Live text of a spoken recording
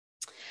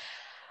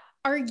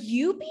Are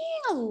you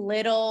being a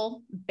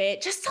little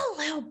bit, just a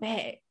little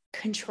bit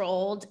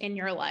controlled in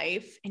your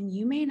life and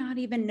you may not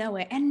even know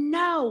it? And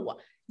no,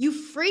 you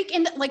freak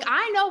in like,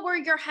 I know where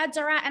your heads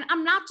are at. And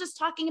I'm not just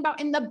talking about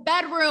in the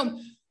bedroom,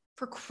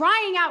 for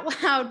crying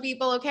out loud,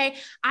 people. Okay.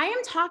 I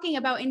am talking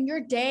about in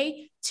your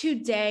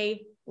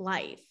day-to-day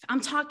life.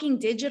 I'm talking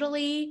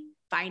digitally,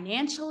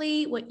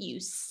 financially, what you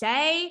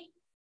say.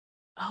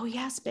 Oh,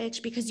 yes,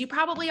 bitch, because you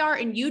probably are,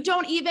 and you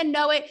don't even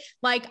know it,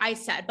 like I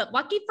said. But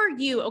lucky for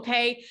you,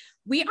 okay,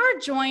 we are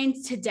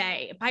joined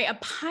today by a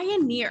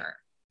pioneer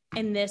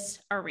in this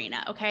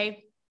arena,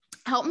 okay?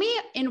 Help me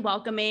in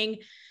welcoming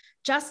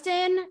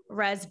Justin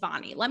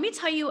Rezvani. Let me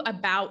tell you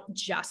about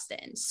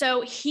Justin.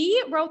 So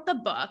he wrote the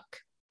book,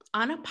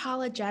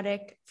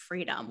 Unapologetic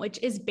Freedom, which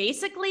is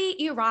basically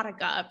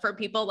erotica for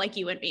people like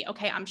you and me.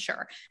 Okay, I'm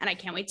sure. And I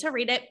can't wait to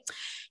read it.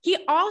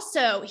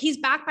 He's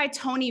backed by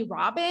Tony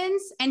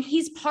Robbins, and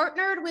he's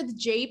partnered with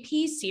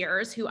JP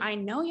Sears, who I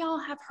know y'all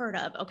have heard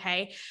of,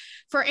 okay,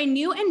 for a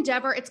new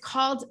endeavor. It's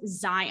called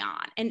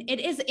Zion, and it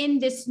is in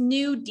this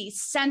new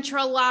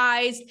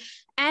decentralized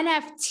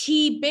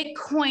NFT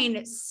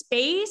Bitcoin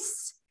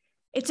space.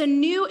 It's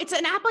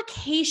an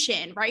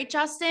application, right,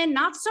 Justin?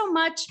 Not so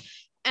much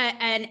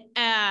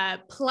a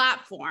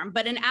platform,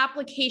 but an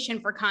application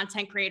for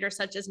content creators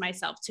such as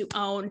myself to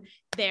own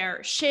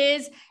their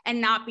shiz and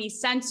not be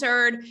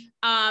censored.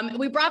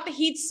 We brought the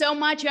heat so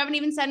much. You haven't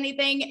even said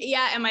anything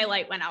yet, and my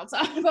light went out. So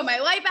I'm gonna put my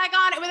light back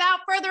on. And without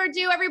further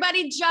ado,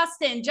 everybody,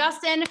 Justin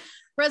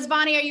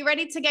Rezvani, are you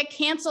ready to get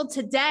canceled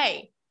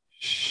today?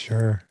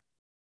 Sure.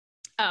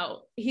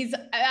 Oh,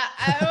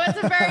 I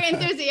wasn't very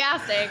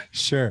enthusiastic.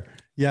 Sure.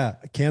 Yeah.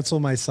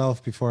 Cancel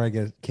myself before I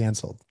get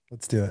canceled.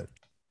 Let's do it.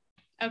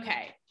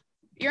 Okay.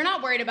 You're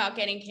not worried about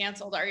getting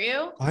canceled, are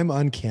you? I'm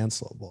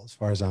uncancelable as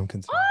far as I'm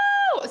concerned.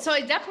 Oh, so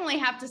I definitely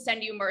have to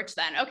send you merch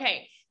then.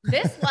 Okay.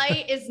 This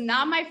light is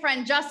not my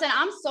friend Justin.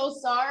 I'm so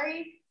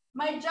sorry.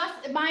 My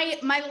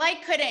light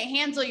couldn't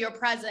handle your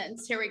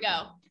presence. Here we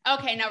go.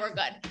 Okay, now we're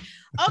good.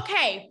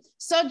 Okay.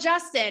 So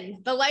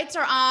Justin, the lights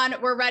are on.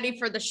 We're ready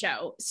for the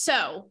show.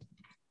 So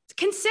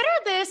consider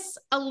this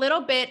a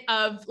little bit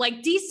of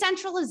like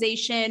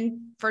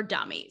decentralization for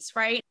dummies,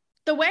 right?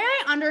 The way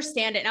I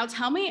understand it, now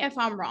tell me if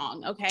I'm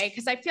wrong, okay?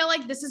 Because I feel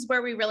like this is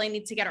where we really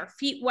need to get our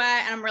feet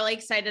wet, and I'm really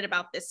excited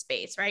about this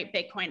space, right?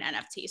 Bitcoin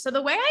NFT. So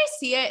the way I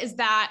see it is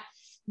that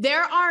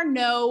there are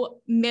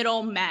no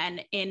middlemen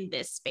in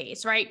this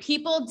space, right?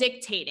 People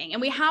dictating.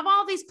 And we have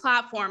all these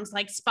platforms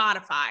like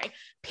Spotify,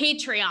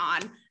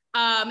 Patreon,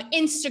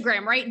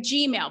 Instagram, right?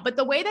 Gmail. But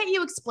the way that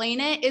you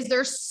explain it is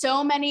there's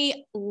so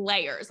many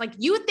layers. Like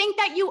you think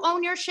that you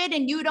own your shit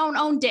and you don't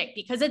own dick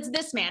because it's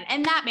this man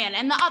and that man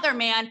and the other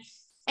man.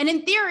 And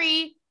in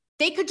theory,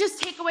 they could just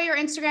take away your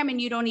Instagram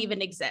and you don't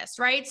even exist,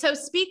 right? So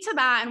speak to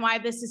that and why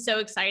this is so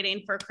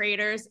exciting for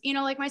creators,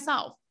 like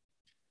myself.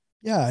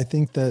 Yeah, I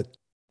think that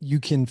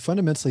you can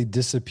fundamentally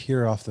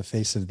disappear off the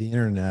face of the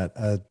internet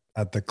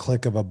at the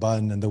click of a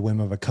button and the whim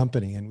of a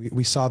company. And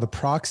we saw the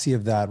proxy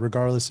of that,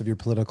 regardless of your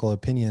political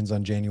opinions,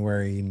 on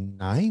January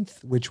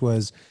 9th, which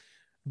was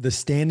the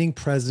standing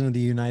president of the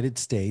United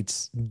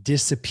States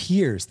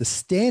disappears, the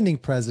standing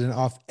president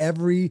off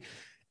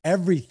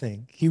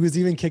everything. He was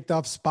even kicked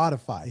off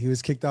Spotify. He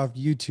was kicked off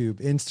YouTube,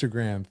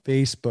 Instagram,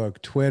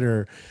 Facebook,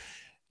 Twitter,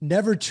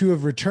 never to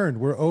have returned.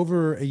 We're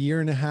over a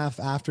year and a half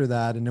after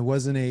that. And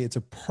it's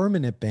a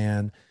permanent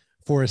ban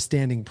for a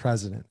standing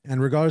president.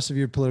 And regardless of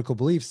your political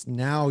beliefs,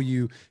 now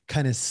you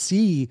kind of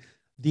see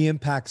the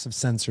impacts of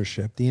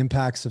censorship, the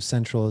impacts of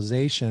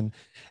centralization.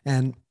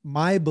 And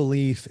my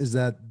belief is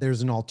that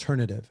there's an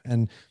alternative.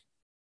 And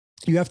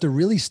you have to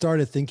really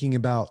start thinking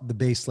about the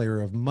base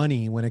layer of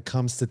money when it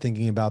comes to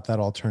thinking about that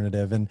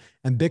alternative. And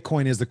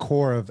Bitcoin is the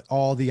core of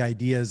all the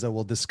ideas that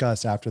we'll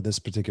discuss after this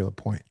particular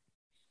point.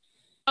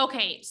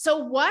 Okay.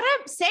 So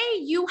say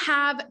you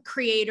have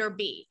Creator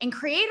B, and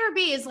Creator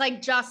B is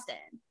like, Justin,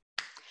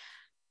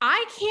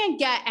 I can't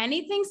get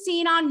anything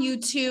seen on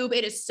YouTube.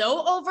 It is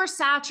so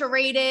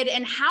oversaturated.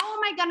 And how am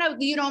I going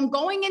to, I'm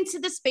going into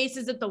the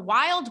spaces of the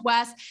Wild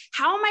West.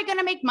 How am I going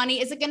to make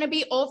money? Is it going to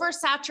be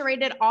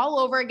oversaturated all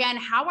over again?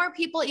 How are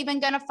people even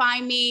going to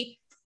find me?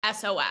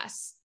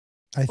 SOS.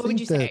 What would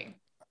you say?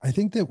 I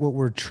think that what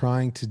we're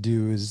trying to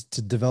do is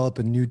to develop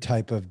a new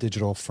type of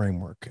digital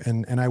framework.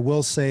 And I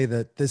will say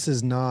that this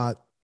is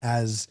not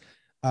as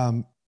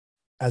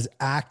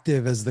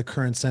active as the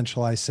current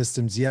centralized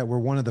systems yet. We're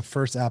one of the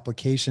first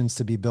applications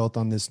to be built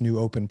on this new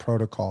open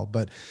protocol.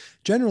 But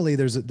generally,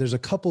 there's a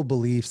couple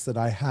beliefs that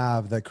I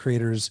have that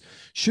creators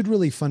should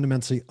really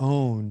fundamentally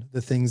own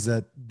the things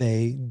that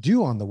they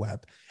do on the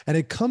web. And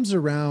it comes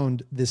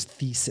around this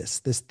thesis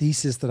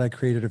that I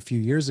created a few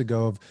years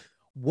ago of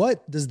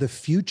what does the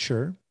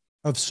future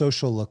of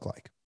social look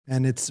like?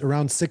 And it's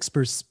around 6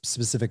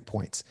 specific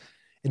points.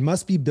 It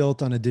must be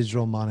built on a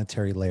digital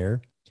monetary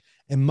layer.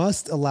 It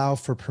must allow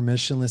for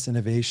permissionless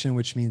innovation,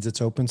 which means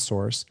it's open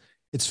source.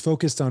 It's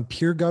focused on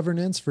peer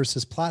governance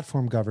versus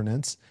platform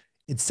governance.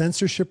 It's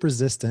censorship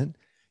resistant.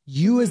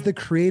 You as the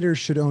creator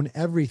should own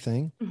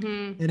everything.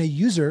 Mm-hmm. And a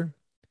user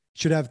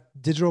should have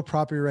digital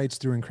property rights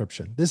through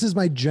encryption. This is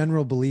my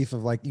general belief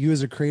of like, you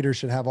as a creator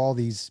should have all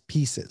these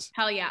pieces.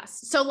 Hell yes.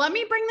 So let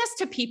me bring this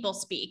to people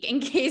speak in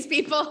case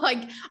people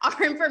like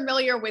aren't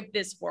familiar with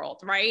this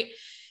world, right?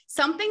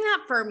 Something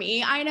that for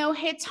me, I know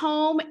hits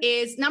home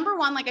is number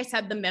one, like I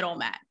said, the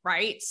middlemen,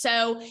 right?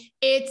 So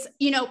it's,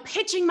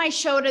 pitching my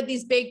show to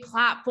these big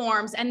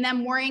platforms and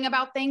then worrying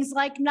about things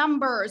like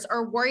numbers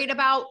or worried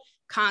about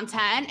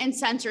content and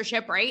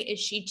censorship, right? Is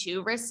she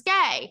too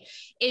risque?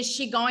 Is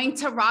she going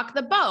to rock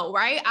the boat,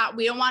 right?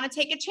 We don't want to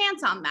take a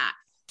chance on that.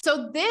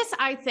 So this,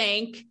 I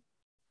think,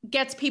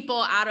 gets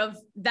people out of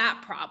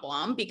that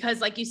problem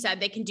because like you said,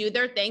 they can do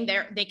their thing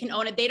there. They can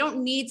own it. They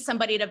don't need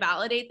somebody to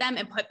validate them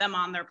and put them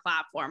on their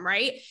platform.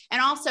 Right.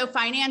 And also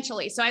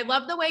financially. So I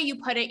love the way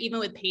you put it, even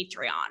with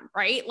Patreon,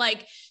 right?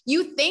 Like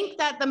you think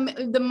that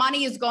the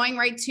money is going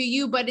right to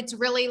you, but it's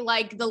really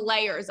like the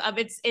layers of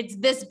it's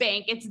this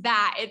bank, it's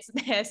that, it's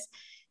this.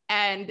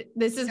 And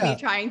this is me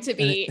trying to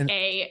be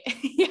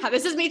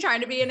this is me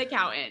trying to be an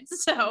accountant.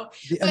 So,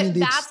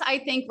 that's,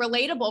 I think,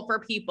 relatable for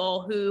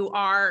people who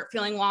are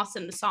feeling lost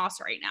in the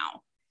sauce right now.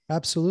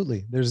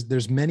 Absolutely.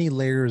 There's many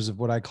layers of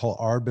what I call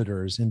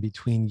arbiters in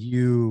between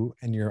you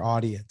and your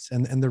audience.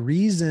 And the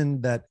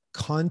reason that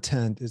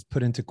content is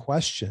put into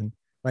question,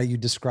 right? You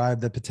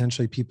described that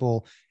potentially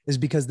people is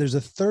because there's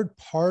a third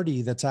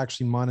party that's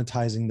actually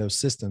monetizing those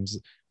systems.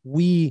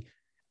 We,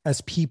 as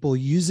people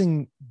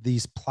using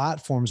these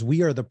platforms,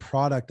 we are the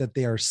product that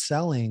they are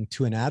selling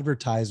to an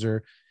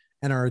advertiser,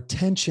 and our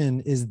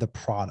attention is the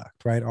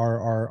product, right?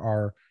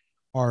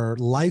 Our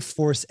life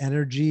force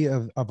energy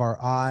of our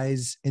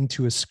eyes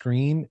into a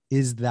screen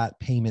is that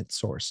payment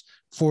source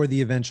for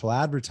the eventual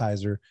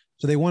advertiser.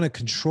 So they want to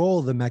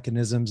control the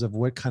mechanisms of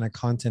what kind of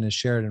content is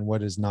shared and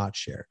what is not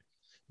shared,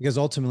 because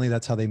ultimately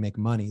that's how they make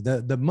money.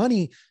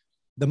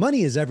 The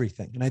money is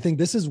everything. And I think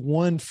this is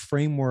one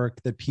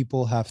framework that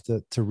people have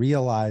to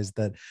realize,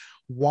 that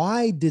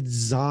why did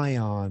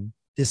Zion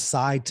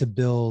decide to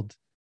build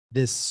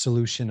this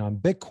solution on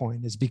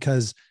Bitcoin is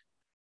because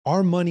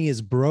our money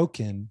is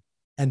broken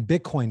and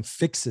Bitcoin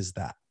fixes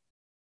that.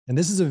 And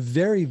this is a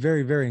very,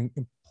 very, very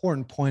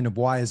important point of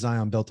why is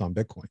Zion built on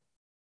Bitcoin.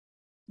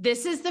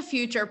 This is the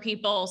future,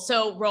 people.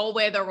 So roll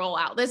with or roll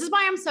out. This is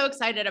why I'm so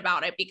excited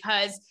about it,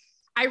 because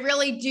I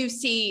really do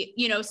see,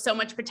 so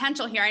much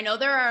potential here. I know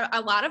there are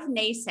a lot of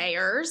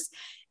naysayers,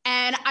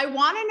 and I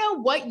want to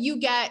know what you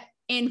get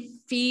in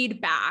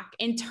feedback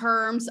in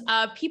terms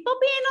of people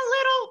being a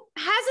little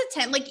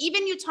hesitant. Like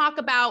even you talk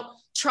about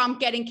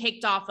Trump getting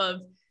kicked off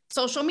of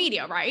social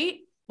media, right?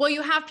 Well,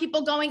 you have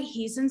people going,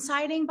 he's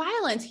inciting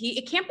violence.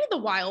 It can't be the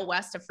Wild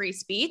West of free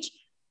speech.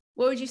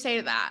 What would you say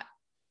to that?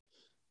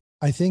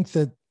 I think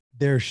that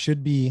there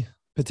should be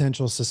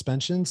potential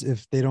suspensions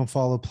if they don't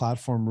follow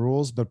platform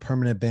rules, but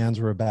permanent bans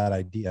were a bad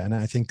idea. And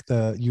I think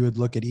you would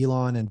look at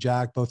Elon and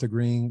Jack both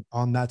agreeing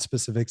on that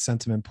specific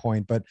sentiment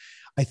point. But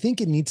I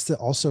think it needs to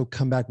also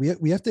come back.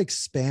 We have to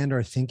expand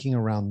our thinking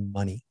around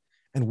money,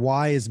 and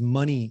why is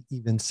money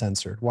even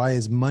censored? Why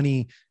is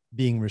money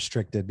being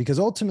restricted? Because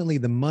ultimately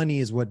the money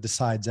is what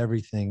decides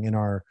everything in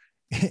our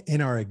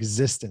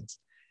existence.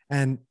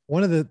 And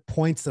one of the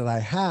points that I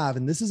have,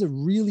 and this is a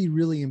really,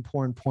 really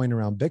important point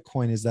around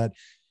Bitcoin, is that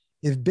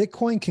if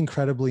Bitcoin can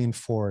credibly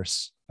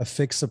enforce a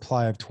fixed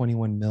supply of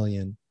 21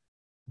 million,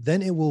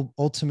 then it will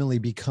ultimately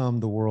become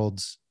the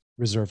world's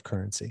reserve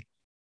currency.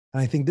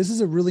 And I think this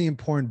is a really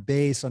important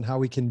base on how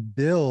we can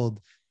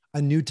build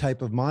a new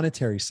type of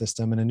monetary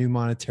system and a new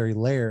monetary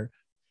layer,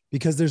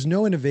 because there's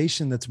no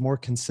innovation that's more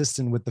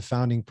consistent with the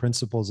founding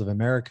principles of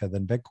America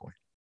than Bitcoin.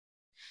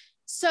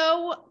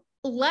 So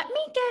let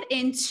me get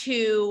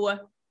into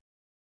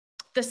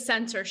the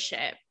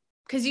censorship,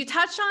 because you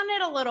touched on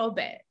it a little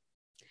bit.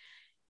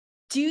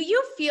 Do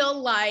you feel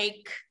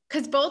like,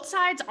 because both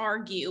sides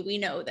argue, we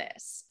know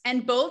this,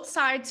 and both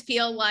sides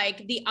feel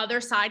like the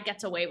other side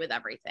gets away with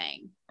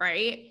everything,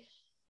 right?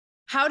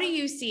 How do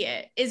you see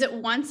it? Is it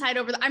one side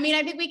over I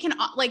think we can,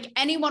 like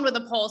anyone with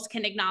a pulse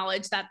can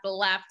acknowledge that the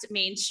left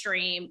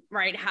mainstream,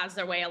 right, has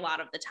their way a lot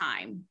of the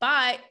time.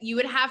 But you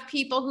would have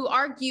people who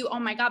argue, oh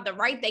my God, the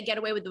right, they get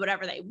away with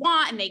whatever they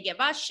want and they give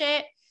us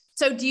shit.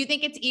 So do you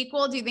think it's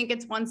equal? Do you think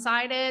it's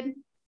one-sided?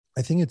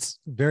 I think it's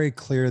very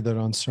clear that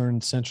on certain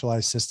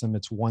centralized system,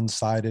 it's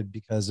one-sided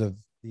because of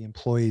the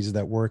employees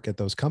that work at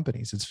those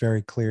companies. It's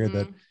very clear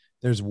that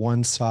there's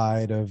one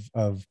side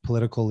of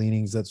political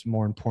leanings that's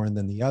more important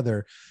than the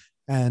other.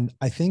 And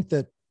I think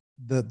that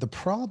the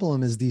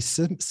problem is these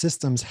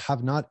systems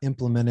have not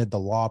implemented the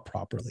law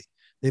properly.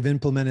 They've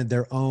implemented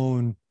their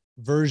own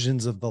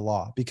versions of the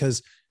law,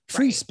 because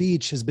free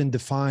speech has been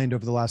defined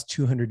over the last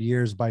 200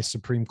 years by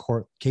Supreme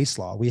Court case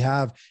law. We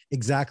have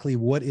exactly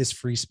what is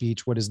free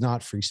speech, what is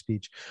not free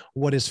speech,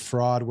 what is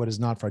fraud, what is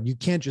not fraud. You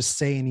can't just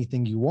say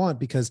anything you want,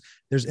 because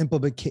there's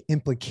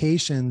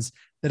implications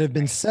that have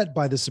been set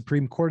by the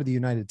Supreme Court of the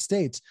United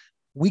States.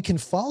 We can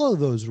follow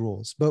those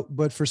rules,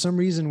 but for some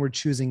reason we're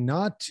choosing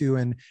not to,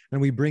 and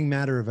we bring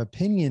matter of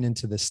opinion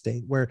into the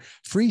state, where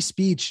free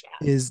speech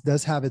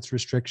does have its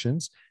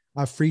restrictions.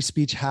 Free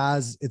speech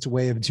has its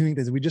way of doing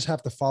this. We just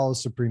have to follow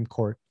Supreme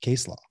Court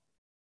case law.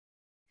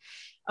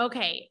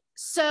 Okay.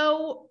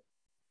 So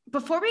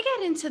before we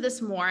get into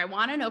this more, I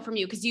want to know from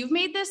you, because you've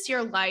made this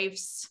your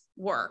life's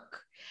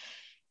work.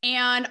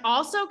 And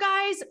also,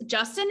 guys,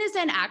 Justin is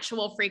an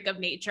actual freak of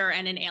nature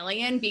and an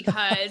alien,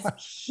 because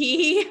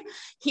he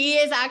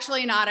is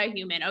actually not a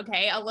human.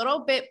 Okay. A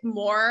little bit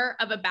more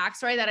of a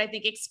backstory that I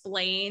think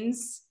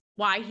explains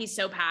why he's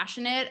so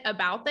passionate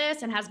about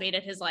this and has made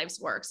it his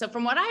life's work. So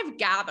from what I've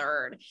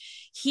gathered,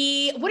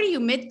 what are you,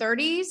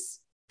 mid-30s?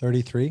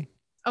 33.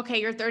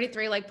 Okay, you're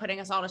 33, like putting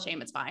us all to shame.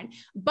 It's fine.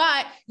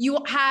 But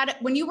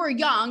when you were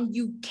young,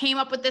 you came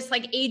up with this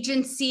like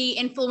agency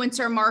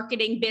influencer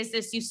marketing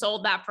business. You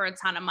sold that for a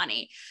ton of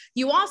money.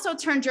 You also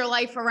turned your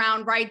life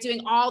around, right?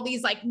 Doing all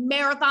these like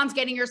marathons,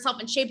 getting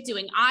yourself in shape,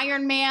 doing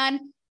Ironman,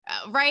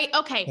 right?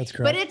 Okay. That's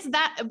correct.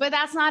 But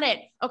that's not it.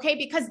 Okay.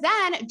 Because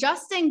then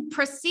Justin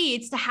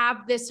proceeds to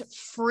have this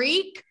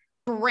freak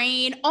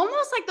brain,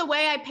 almost like the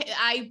way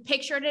I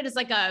pictured it as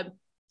like a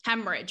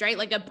hemorrhage, right?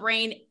 Like a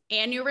brain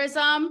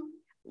aneurysm.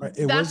 Right.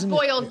 That's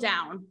boiled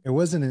down. It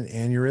wasn't an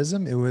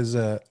aneurysm. It was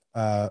I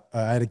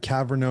had a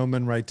cavernoma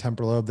in right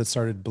temporal lobe that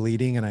started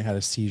bleeding, and I had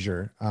a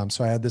seizure.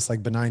 So I had this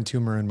like benign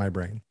tumor in my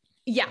brain.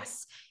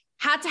 Yes.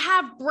 Had to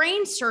have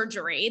brain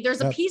surgery. There's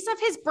a piece of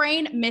his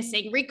brain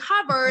missing,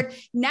 recovered,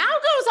 now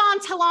goes on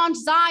to launch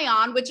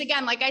Zion, which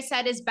again, like I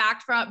said, is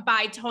backed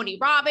by Tony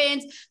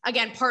Robbins,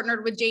 again,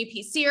 partnered with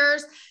JP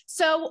Sears.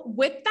 So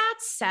with that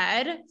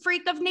said,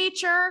 freak of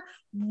nature,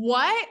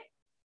 what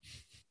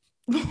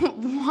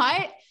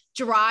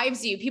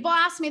drives you? People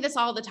ask me this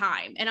all the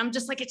time, and I'm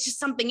just like, it's just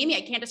something in me.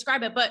 I can't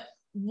describe it, but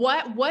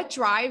what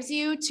drives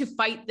you to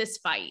fight this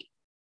fight?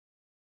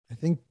 I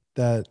think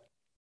that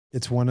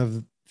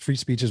free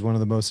speech is one of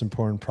the most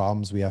important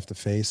problems we have to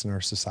face in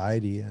our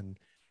society. And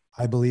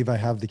I believe I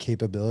have the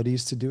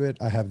capabilities to do it.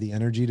 I have the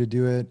energy to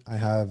do it. I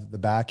have the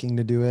backing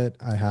to do it.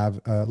 I have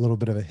a little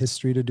bit of a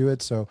history to do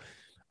it. So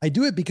I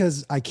do it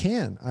because I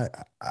can.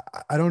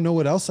 I don't know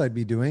what else I'd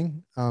be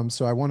doing.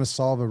 So I want to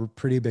solve a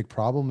pretty big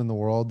problem in the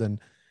world,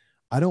 and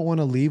I don't want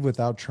to leave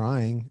without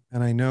trying.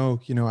 And I know,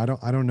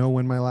 I don't know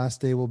when my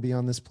last day will be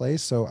on this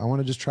place. So I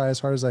want to just try as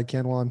hard as I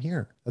can while I'm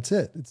here. That's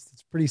it.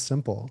 It's pretty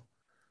simple.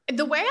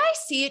 The way I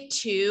see it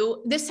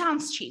too, this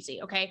sounds cheesy,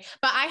 okay?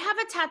 But I have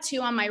a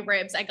tattoo on my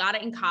ribs. I got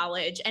it in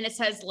college, and it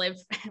says live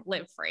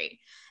free.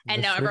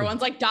 And now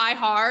everyone's like, die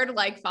hard,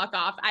 like fuck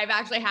off. I've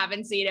actually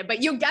haven't seen it,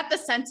 but you get the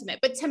sentiment.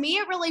 But to me,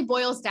 it really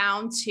boils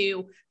down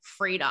to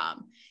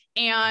freedom.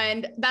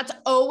 And that's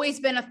always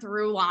been a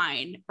through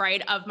line,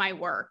 right, of my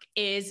work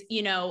is,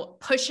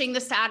 pushing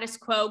the status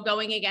quo,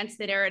 going against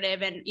the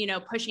narrative, and,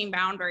 pushing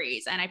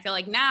boundaries. And I feel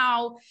like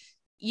now,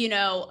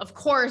 of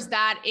course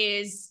that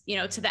is,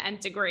 to the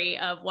nth degree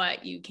of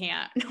what you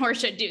can't or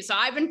should do. So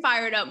I've been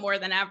fired up more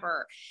than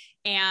ever.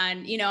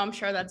 And, I'm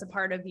sure that's a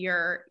part of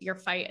your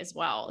fight as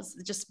well.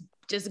 It's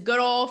just good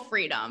old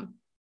freedom.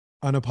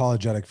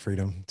 Unapologetic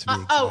freedom to be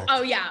exact.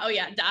 Oh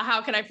yeah.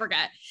 How can I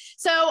forget?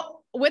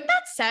 So with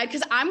that said,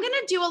 because I'm going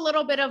to do a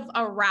little bit of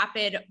a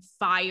rapid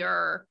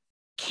fire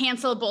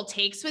cancelable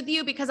takes with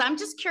you, because I'm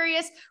just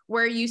curious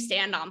where you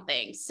stand on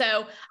things.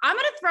 So I'm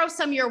going to throw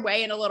some your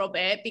way in a little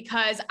bit,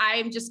 because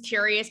I'm just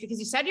curious, because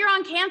you said you're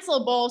on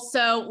cancelable.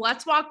 So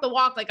let's walk the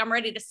walk. Like, I'm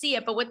ready to see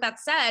it. But with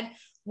that said,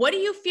 what do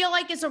you feel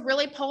like is a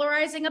really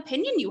polarizing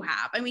opinion you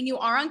have? I mean, you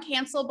are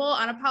uncancelable,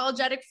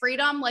 unapologetic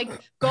freedom, like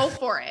go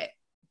for it.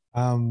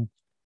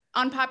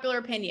 Unpopular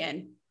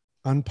opinion.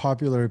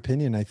 Unpopular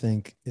opinion, I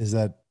think, is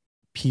that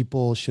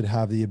people should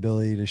have the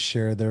ability to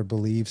share their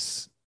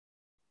beliefs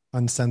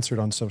uncensored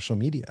on social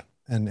media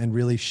and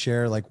really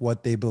share like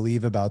what they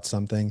believe about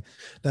something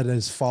that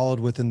is followed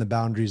within the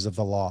boundaries of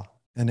the law,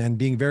 and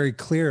being very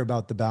clear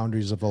about the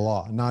boundaries of the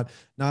law,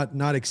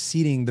 not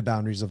exceeding the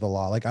boundaries of the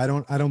law. Like I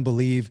don't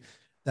believe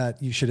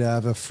that you should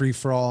have a free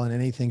for all and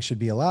anything should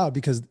be allowed,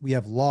 because we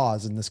have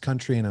laws in this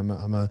country, and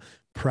I'm a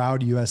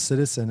proud US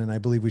citizen, and I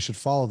believe we should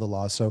follow the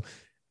law. So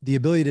the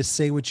ability to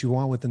say what you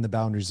want within the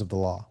boundaries of the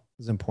law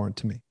is important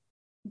to me.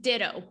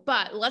 Ditto.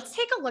 But let's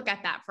take a look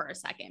at that for a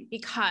second,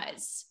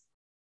 because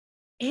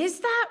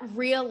is that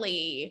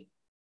really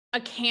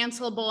a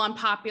cancelable,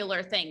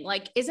 unpopular thing?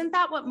 Like, isn't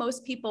that what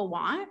most people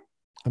want?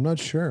 I'm not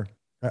sure.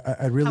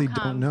 I really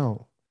don't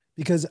know,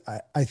 because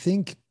I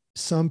think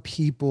some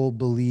people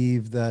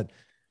believe that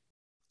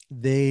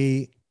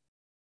there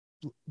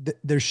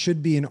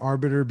should be an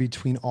arbiter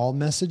between all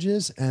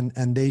messages,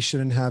 and they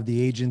shouldn't have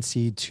the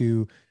agency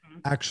to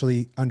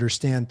actually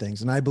understand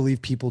things. And I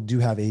believe people do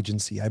have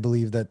agency. I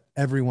believe that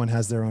everyone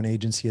has their own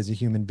agency as a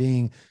human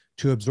being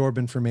to absorb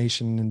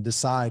information and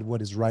decide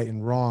what is right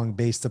and wrong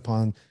based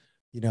upon,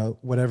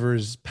 whatever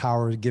is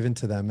power given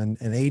to them.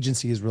 And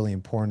agency is really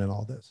important in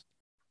all this.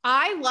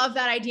 I love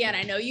that idea. And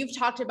I know you've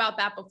talked about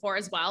that before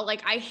as well.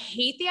 Like, I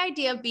hate the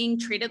idea of being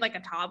treated like a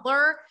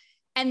toddler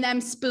and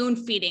them spoon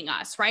feeding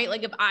us, right?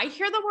 Like, if I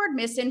hear the word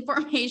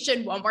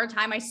misinformation one more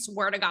time, I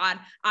swear to God,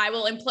 I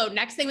will implode.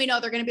 Next thing we know,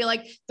 they're going to be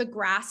like, the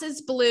grass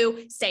is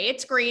blue, say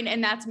it's green,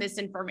 and that's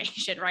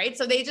misinformation, right?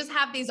 So they just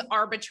have these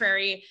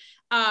arbitrary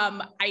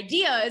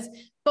ideas.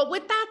 But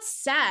with that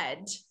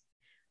said,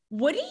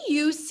 What do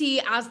you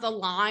see as the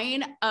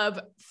line of,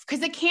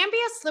 because it can be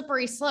a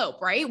slippery slope,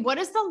 right? What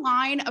is the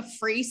line of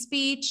free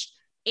speech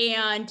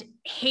and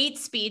hate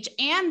speech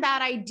and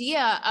that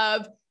idea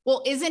of,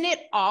 well, isn't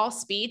it all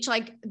speech?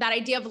 Like that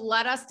idea of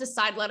let us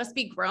decide, let us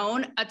be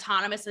grown,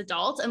 autonomous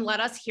adults, and let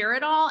us hear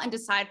it all and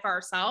decide for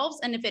ourselves.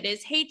 And if it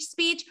is hate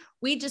speech,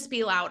 we just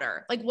be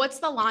louder. Like, what's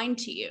the line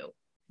to you?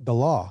 The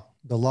law.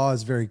 The law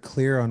is very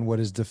clear on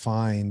what is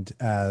defined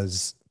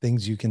as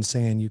things you can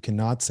say and you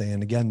cannot say.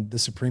 And again, the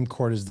Supreme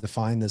Court has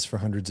defined this for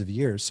hundreds of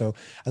years. So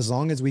as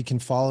long as we can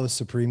follow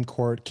Supreme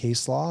Court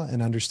case law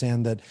and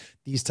understand that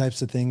these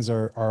types of things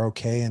are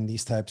okay and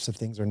these types of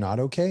things are not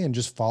okay, and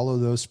just follow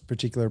those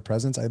particular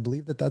precedents, I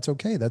believe that that's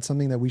okay. That's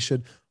something that we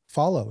should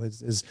follow.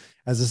 As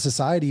a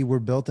society, we're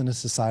built in a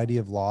society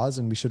of laws,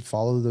 and we should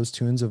follow those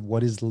tunes of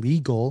what is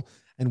legal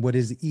and what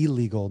is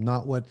illegal,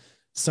 not what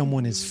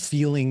someone is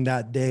feeling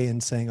that day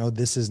and saying, oh,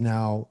 this is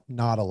now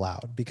not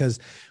allowed. Because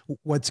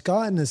what's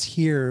gotten us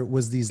here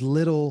was these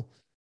little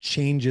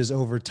changes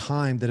over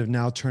time that have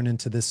now turned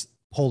into this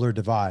polar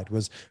divide.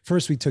 Was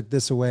first we took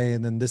this away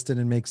and then this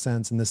didn't make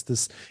sense. And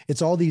this,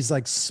 it's all these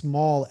like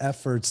small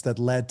efforts that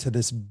led to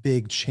this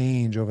big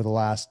change over the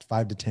last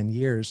 5 to 10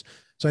 years.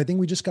 So I think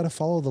we just got to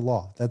follow the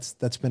law.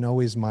 That's been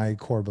always my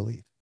core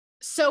belief.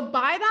 So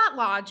by that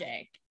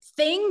logic,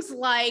 things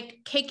like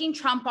kicking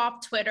Trump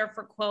off Twitter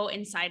for, quote,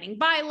 inciting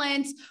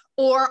violence,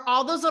 or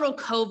all those little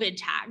COVID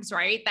tags,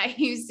 right, that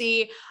you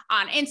see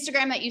on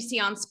Instagram, that you see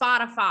on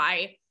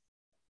Spotify,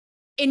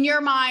 in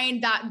your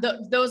mind, that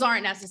those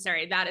aren't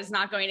necessary. That is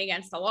not going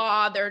against the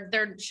law.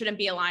 There shouldn't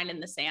be a line in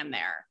the sand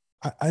there.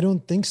 I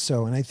don't think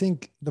so. And I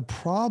think the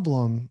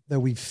problem that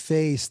we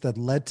faced that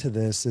led to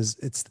this is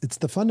it's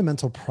the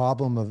fundamental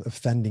problem of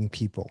offending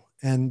people.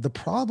 And the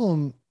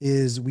problem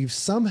is we've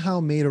somehow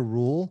made a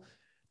rule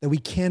that we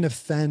can't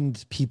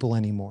offend people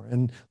anymore.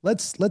 And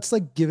let's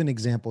like give an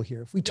example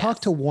here. If we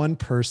talk to one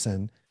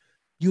person,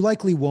 you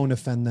likely won't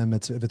offend them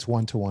if it's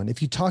one-to-one.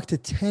 If you talk to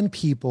 10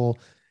 people,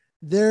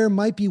 there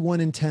might be 1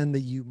 in 10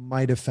 that you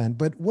might offend.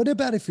 But what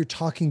about if you're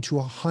talking to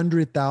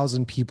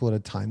 100,000 people at a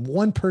time,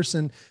 one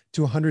person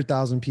to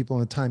 100,000 people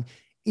at a time?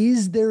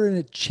 Is there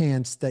a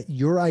chance that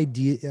your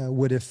idea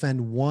would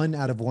offend 1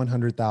 out of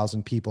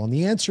 100,000 people? And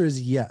the answer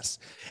is yes.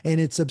 And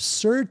it's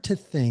absurd to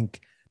think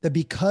that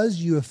because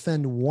you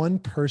offend one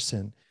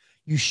person,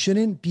 you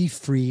shouldn't be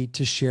free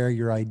to share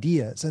your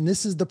ideas. And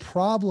this is the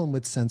problem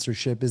with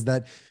censorship, is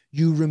that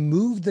you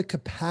remove the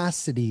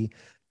capacity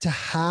to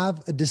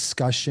have a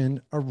discussion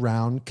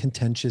around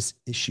contentious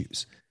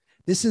issues.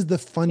 This is the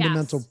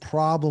fundamental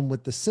problem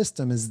with the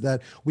system, is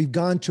that we've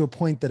gone to a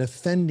point that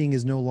offending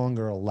is no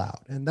longer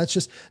allowed. And that's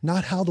just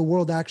not how the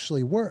world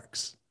actually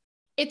works.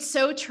 It's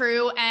so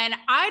true. And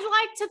I'd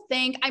like to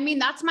think, I mean,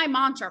 that's my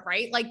mantra,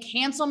 right? Like,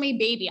 cancel me,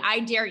 baby.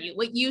 I dare you.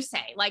 What you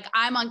say, like,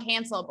 I'm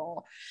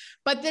uncancelable.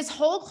 But this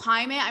whole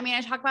climate, I mean,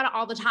 I talk about it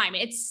all the time.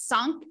 It's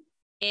sunk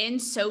in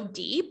so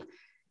deep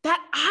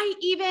that I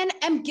even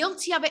am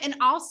guilty of it, and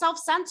I'll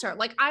self-censor.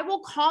 Like, I will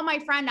call my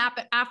friend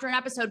after an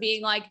episode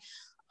being like,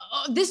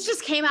 oh, this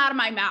just came out of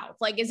my mouth.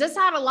 Like, is this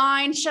out of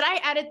line? Should I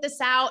edit this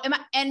out?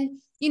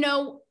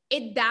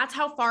 That's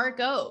how far it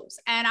goes.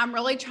 And I'm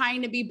really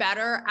trying to be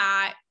better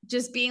at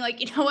just being like,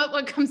 you know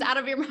what comes out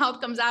of your mouth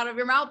comes out of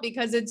your mouth,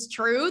 because it's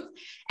truth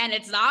and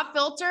it's not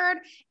filtered.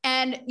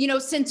 And,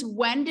 since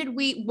when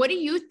what do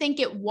you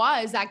think it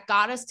was that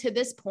got us to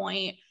this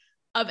point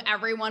of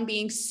everyone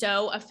being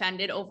so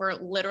offended over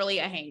literally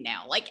a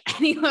hangnail? Like,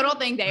 any little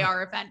thing, they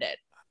are offended.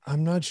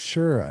 I'm not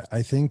sure.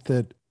 I think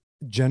that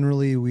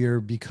generally we are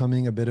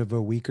becoming a bit of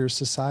a weaker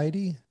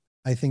society.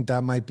 I think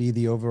that might be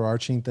the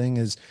overarching thing,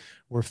 is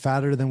we're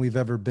fatter than we've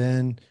ever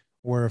been.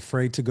 We're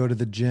afraid to go to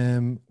the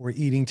gym. We're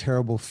eating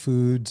terrible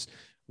foods.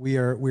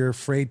 We're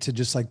afraid to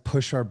just like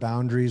push our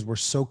boundaries. We're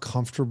so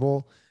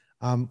comfortable.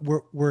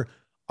 We're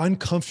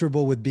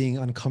uncomfortable with being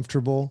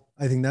uncomfortable.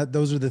 I think that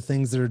those are the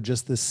things that are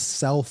just the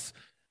self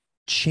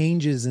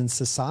changes in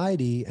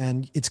society.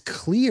 And it's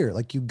clear,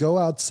 like, you go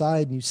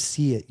outside and you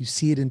see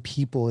it in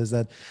people, is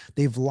that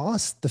they've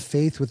lost the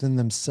faith within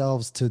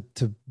themselves to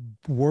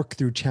work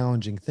through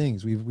challenging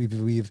things.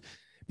 We've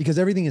because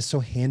everything is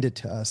so handed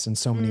to us in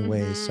so many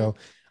ways. So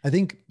I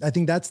think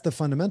that's the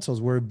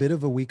fundamentals. We're a bit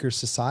of a weaker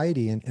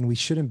society, and we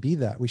shouldn't be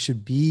that. We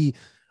should be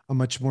a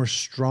much more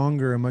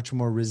stronger, a much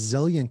more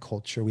resilient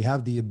culture. We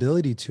have the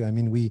ability to. I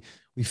mean, we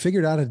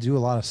figured out how to do a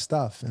lot of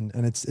stuff, and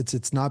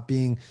it's not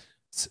being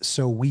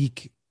so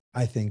weak,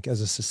 I think,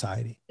 as a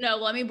society. No,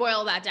 let me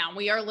boil that down.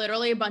 We are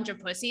literally a bunch of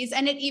pussies.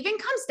 And it even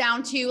comes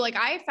down to, like,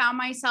 I found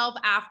myself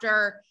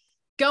after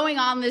going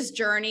on this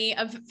journey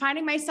of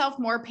finding myself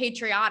more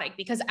patriotic,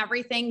 because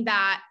everything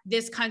that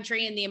this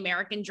country and the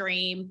American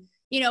dream,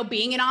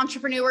 being an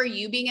entrepreneur,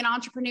 you being an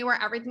entrepreneur,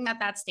 everything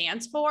that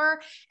stands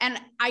for. And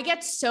I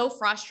get so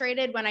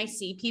frustrated when I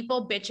see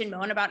people bitch and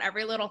moan about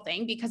every little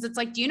thing, because it's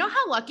like, do you know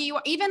how lucky you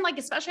are? Even like,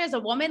 especially as a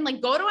woman,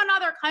 like, go to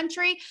another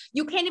country,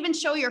 you can't even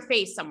show your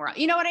face somewhere else.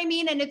 You know what I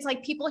mean? And it's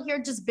like, people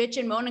here just bitch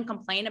and moan and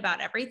complain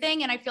about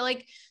everything. And I feel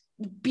like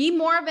be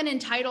more of an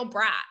entitled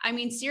brat. I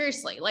mean,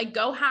 seriously, like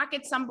go hack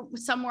it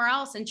somewhere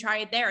else and try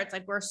it there. It's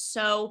like, we're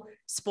so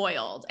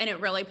spoiled and it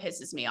really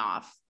pisses me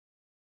off.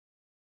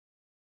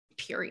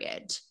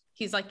 Period.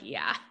 He's like,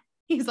 yeah.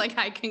 He's like,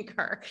 I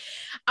concur.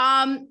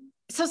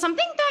 So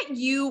something that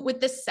you,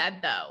 with this said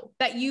though,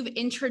 that you've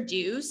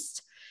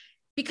introduced,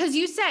 because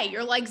you say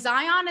you're like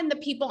Zion and the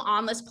people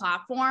on this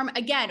platform,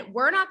 again,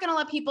 we're not going to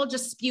let people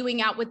just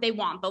spewing out what they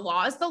want. The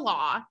law is the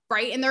law,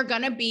 right? And they're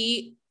going to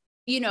be,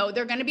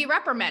 they're going to be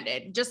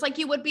reprimanded just like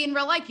you would be in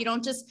real life. You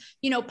don't just,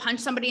 punch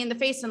somebody in the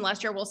face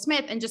unless you're Will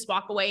Smith and just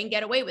walk away and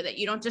get away with it.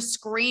 You don't just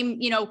scream,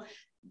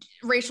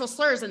 racial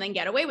slurs and then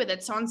get away with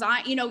it. So on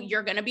Zion,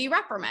 you're going to be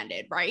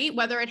reprimanded, right?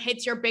 Whether it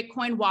hits your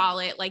Bitcoin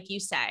wallet, like you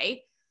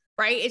say,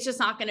 right? It's just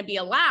not going to be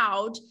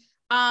allowed.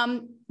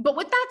 But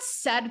with that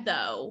said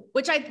though,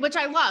 which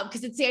I love,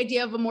 because it's the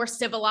idea of a more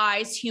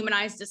civilized,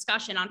 humanized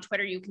discussion. On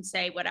Twitter, you can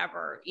say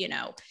whatever,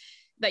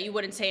 that you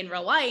wouldn't say in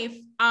real life.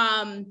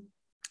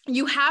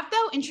 You have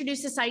though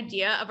introduced this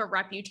idea of a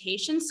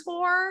reputation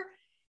score.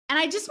 And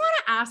I just want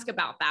to ask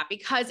about that,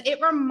 because it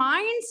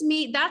reminds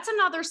me, that's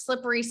another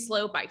slippery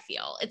slope. I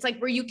feel it's like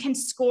where you can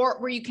score,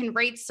 where you can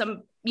rate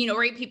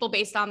rate people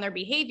based on their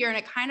behavior. And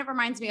it kind of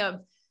reminds me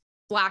of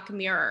Black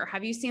Mirror.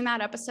 Have you seen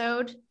that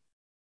episode?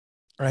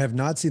 I have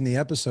not seen the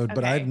episode,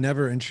 but I've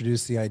never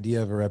introduced the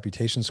idea of a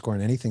reputation score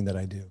in anything that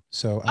I do.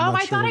 So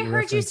I thought I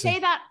heard you say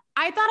that.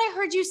 I thought I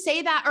heard you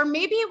say that, or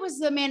maybe it was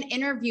the man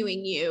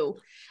interviewing you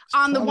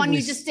on the one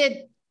you just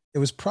did. It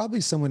was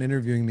probably someone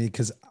interviewing me,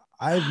 because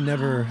I've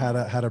never had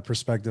a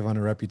perspective on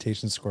a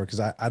reputation score, because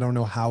I don't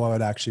know how I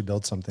would actually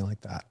build something like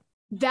that.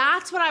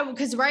 That's what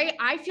right.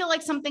 I feel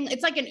like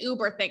it's like an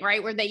Uber thing,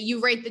 right? Where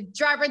you rate the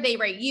driver, they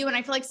rate you. And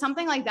I feel like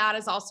something like that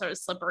is also a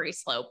slippery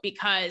slope,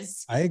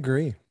 because I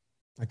agree.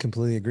 I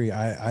completely agree.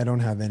 I don't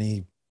have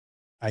any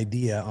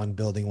idea on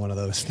building one of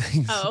those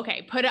things. Oh,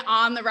 okay. Put it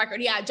on the record.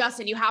 Yeah.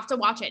 Justin, you have to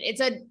watch it.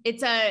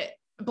 It's a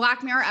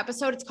Black Mirror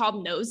episode. It's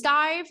called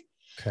Nosedive.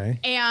 Okay.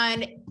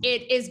 And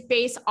it is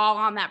based all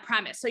on that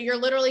premise. So you're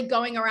literally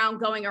going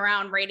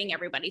around rating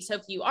everybody. So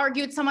if you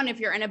argue with someone, if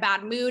you're in a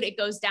bad mood, it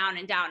goes down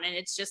and down. And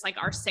it's just like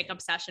our sick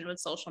obsession with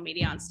social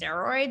media on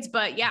steroids.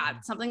 But yeah,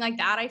 something like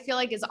that, I feel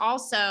like, is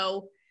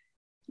also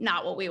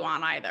not what we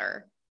want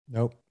either.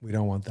 Nope. We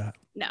don't want that.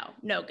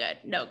 No good.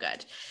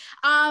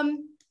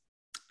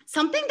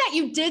 Something that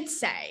you did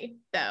say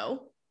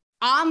though,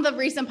 on the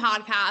recent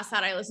podcast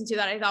that I listened to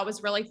that I thought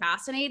was really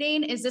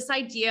fascinating, is this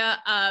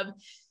idea of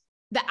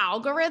the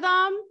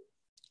algorithm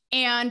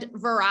and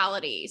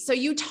virality. So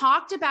you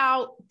talked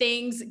about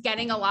things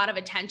getting a lot of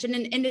attention,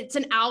 and it's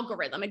an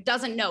algorithm. It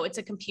doesn't know, it's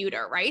a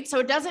computer, right? So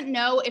it doesn't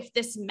know if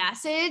this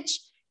message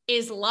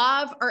is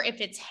love or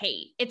if it's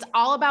hate. It's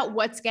all about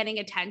what's getting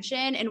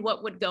attention and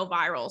what would go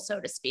viral, so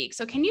to speak.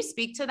 So can you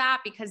speak to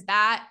that? Because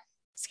that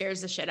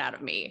scares the shit out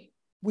of me.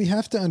 We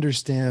have to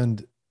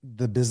understand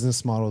the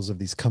business models of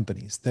these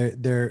companies.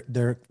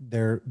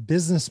 Their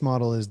business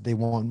model is they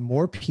want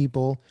more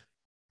people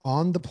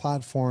on the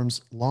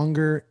platforms,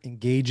 longer,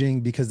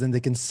 engaging, because then they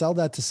can sell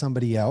that to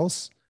somebody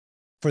else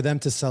for them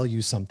to sell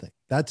you something.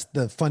 That's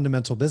the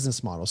fundamental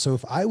business model. So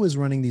if I was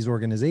running these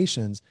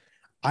organizations,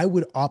 I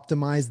would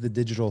optimize the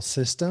digital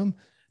system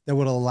that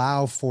would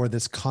allow for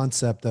this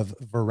concept of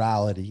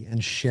virality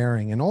and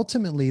sharing. And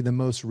ultimately, the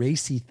most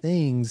racy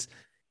things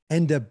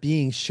end up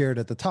being shared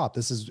at the top.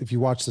 This is, if you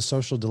watch the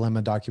Social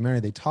Dilemma documentary,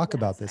 they talk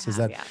about this, is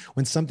that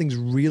when something's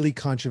really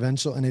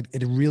controversial and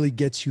it really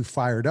gets you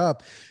fired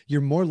up,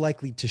 you're more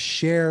likely to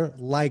share,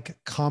 like,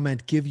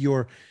 comment, give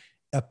your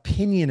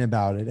opinion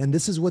about it. And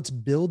this is what's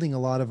building a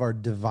lot of our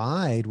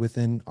divide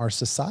within our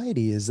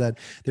society, is that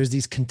there's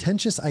these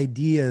contentious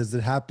ideas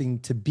that happen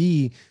to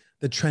be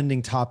the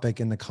trending topic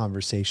in the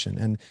conversation.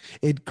 And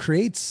it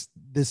creates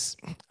this,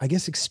 I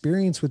guess,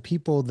 experience with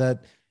people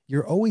that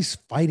you're always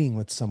fighting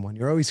with someone.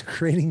 You're always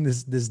creating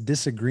this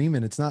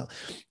disagreement. It's not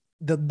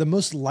the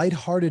most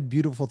lighthearted,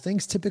 beautiful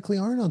things typically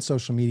aren't on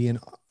social media. And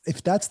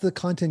if that's the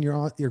content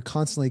you're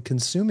constantly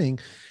consuming,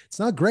 it's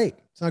not great.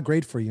 It's not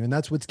great for you. And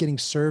that's what's getting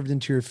served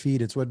into your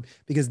feed.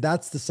 Because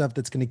that's the stuff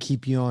that's going to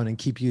keep you on and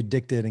keep you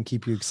addicted and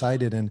keep you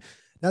excited. And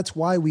that's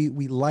why we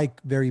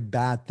like very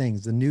bad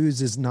things. The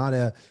news is not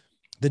a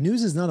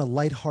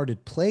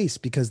lighthearted place,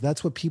 because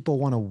that's what people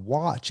want to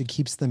watch. It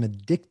keeps them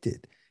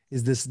addicted.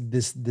 Is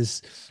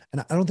this,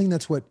 and I don't think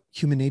that's what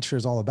human nature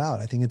is all about.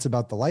 I think it's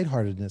about the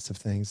lightheartedness of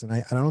things. And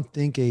I don't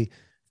think a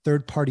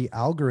third-party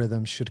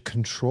algorithm should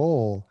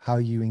control how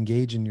you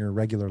engage in your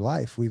regular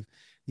life.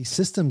 These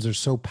systems are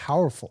so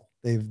powerful.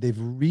 They've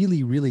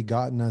really, really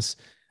gotten us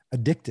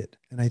addicted.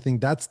 And I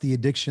think that's the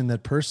addiction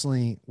that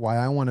personally, why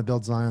I want to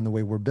build Zion the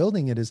way we're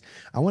building it, is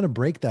I want to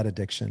break that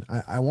addiction.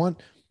 I want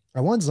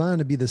Zion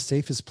to be the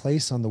safest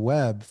place on the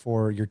web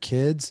for your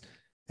kids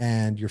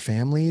and your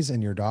families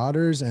and your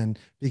daughters. And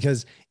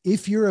because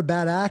if you're a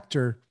bad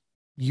actor,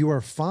 you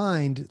are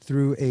fined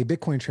through a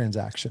Bitcoin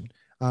transaction.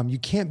 You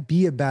can't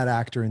be a bad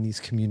actor in these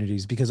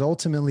communities, because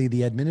ultimately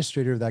the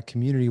administrator of that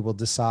community will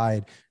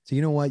decide, so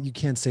you know what, you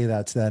can't say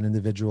that to that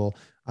individual.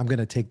 I'm going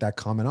to take that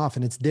comment off.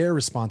 And it's their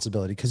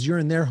responsibility because you're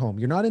in their home.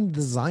 You're not in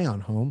the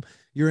Zion home.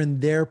 You're in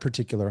their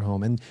particular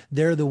home, and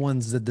they're the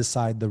ones that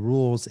decide the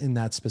rules in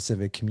that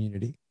specific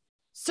community.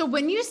 So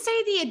when you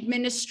say the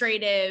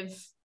administrative,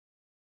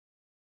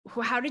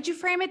 how did you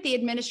frame it? The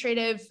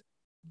administrative,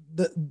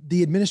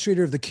 the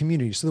administrator of the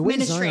community. So the way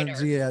Zion,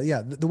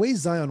 the way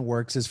Zion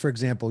works is, for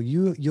example,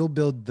 you'll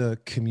build the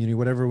community,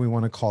 whatever we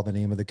want to call the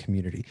name of the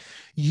community.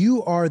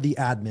 You are the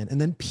admin,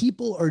 and then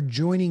people are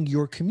joining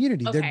your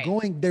community. Okay.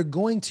 They're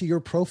going to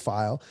your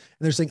profile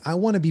and they're saying, I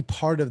want to be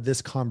part of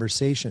this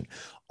conversation.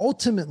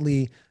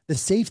 Ultimately, the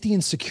safety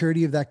and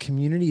security of that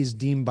community is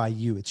deemed by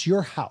you. It's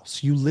your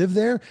house. You live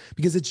there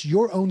because it's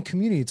your own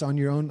community. It's on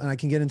your own. And I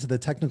can get into the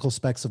technical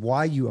specs of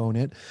why you own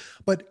it.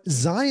 But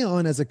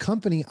Zion as a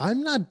company,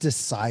 I'm not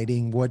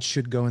deciding what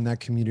should go in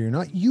that community or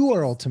not. You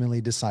are ultimately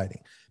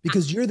deciding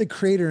because you're the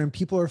creator and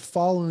people are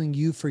following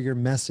you for your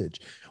message.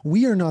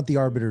 We are not the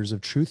arbiters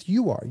of truth.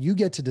 You are. You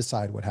get to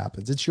decide what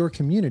happens. It's your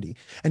community.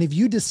 And if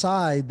you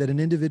decide that an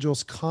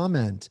individual's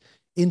comment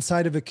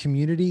inside of a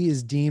community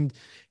is deemed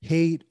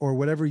hate or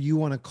whatever you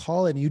want to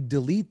call it, and you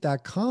delete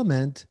that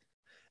comment,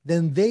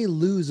 then they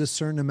lose a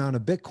certain amount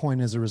of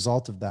Bitcoin as a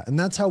result of that. And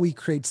that's how we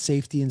create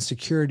safety and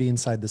security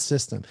inside the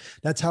system.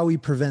 That's how we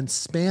prevent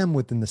spam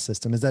within the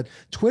system, is that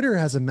Twitter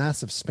has a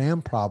massive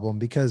spam problem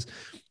because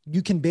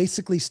you can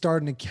basically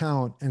start an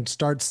account and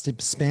start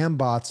spam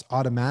bots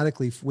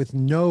automatically with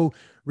no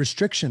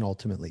restriction.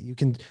 Ultimately, you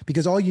can,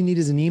 because all you need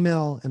is an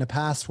email and a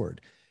password.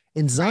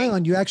 In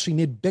Zion, you actually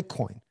need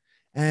Bitcoin.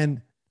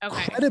 And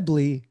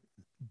credibly,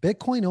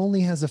 Bitcoin only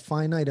has a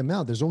finite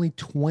amount. There's only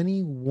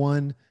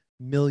 21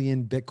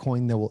 million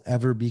Bitcoin that will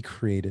ever be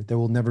created. There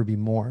will never be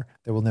more.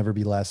 There will never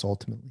be less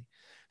ultimately.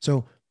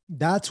 So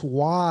that's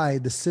why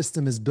the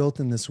system is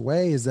built in this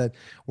way, is that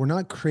we're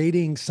not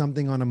creating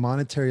something on a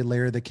monetary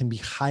layer that can be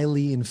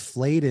highly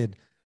inflated,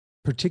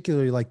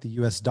 particularly like the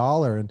US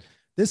dollar. And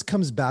this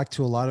comes back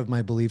to a lot of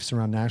my beliefs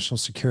around national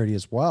security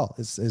as well.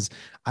 Is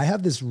I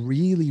have this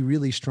really,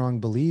 really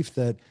strong belief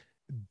that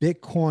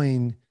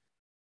Bitcoin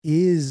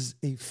is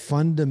a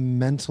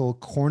fundamental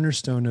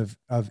cornerstone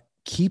of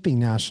keeping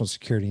national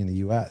security in the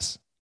US.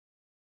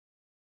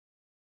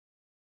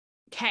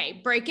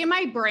 Okay, breaking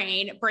my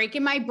brain,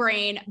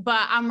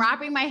 but I'm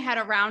wrapping my head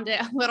around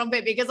it a little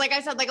bit because like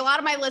I said, like a lot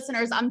of my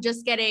listeners, I'm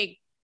just getting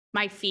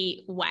my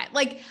feet wet.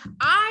 Like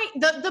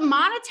the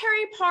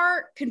monetary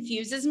part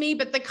confuses me,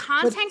 but the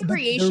content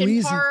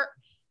creation part,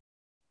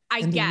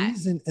 I get.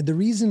 The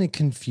reason it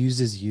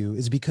confuses you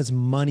is because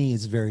money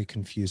is very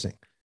confusing.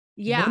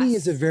 Yes. Money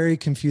is a very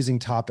confusing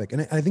topic.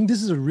 And I think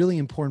this is a really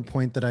important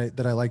point that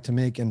I like to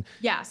make. And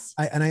yes,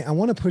 I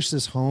want to push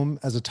this home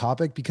as a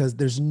topic because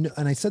there's no,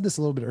 and I said this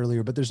a little bit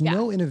earlier, but there's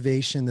no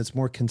innovation that's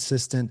more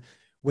consistent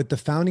with the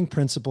founding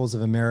principles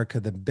of America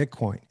than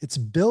Bitcoin. It's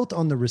built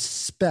on the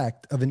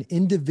respect of an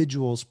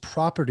individual's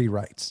property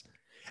rights.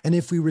 And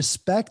if we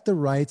respect the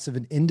rights of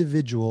an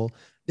individual,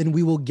 then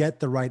we will get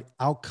the right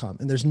outcome.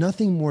 And there's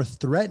nothing more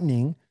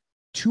threatening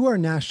to our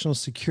national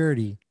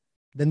security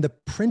than the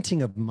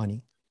printing of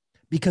money,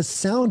 because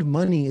sound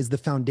money is the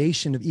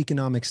foundation of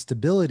economic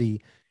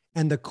stability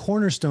and the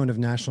cornerstone of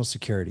national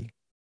security.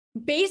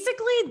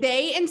 Basically,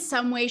 they in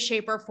some way,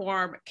 shape, or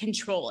form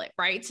control it,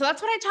 right? So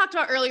that's what I talked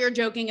about earlier,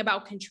 joking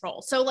about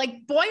control. So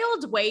like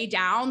boiled way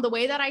down, the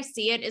way that I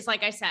see it is,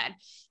 like I said,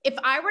 if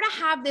I were to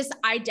have this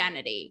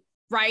identity,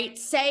 right?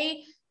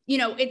 Say,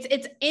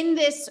 it's in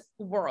this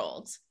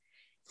world.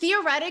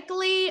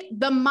 Theoretically,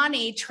 the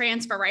money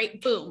transfer,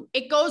 right? Boom,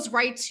 it goes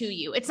right to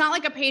you. It's not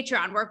like a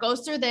Patreon where it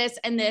goes through this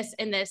and this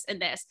and this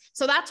and this.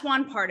 So that's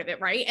one part of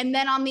it, right? And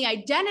then on the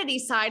identity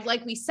side,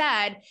 like we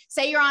said,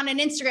 say you're on an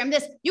Instagram,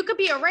 you could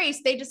be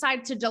erased. They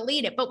decide to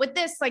delete it. But with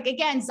this, like,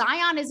 again,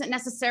 Zion isn't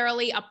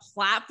necessarily a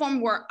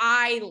platform where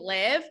I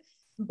live,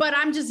 but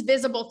I'm just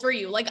visible through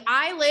you. Like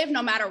I live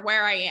no matter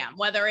where I am,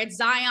 whether it's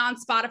Zion,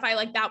 Spotify,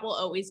 like that will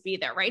always be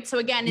there, right? So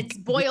again,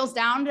 it boils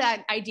down to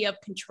that idea of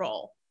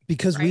control.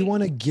 Because we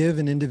want to give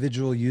an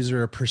individual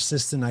user a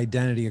persistent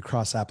identity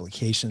across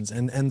applications.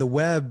 And the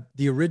web,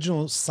 the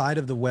original side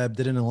of the web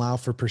didn't allow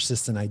for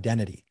persistent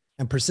identity.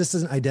 And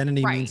persistent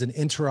identity means an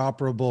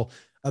interoperable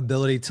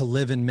ability to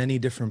live in many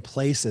different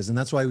places. And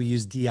that's why we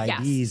use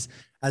DIDs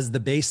as the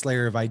base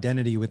layer of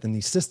identity within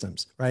these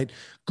systems, right?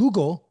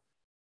 Google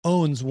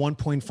owns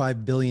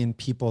 1.5 billion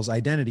people's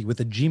identity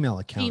with a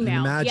Gmail account. And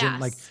imagine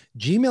like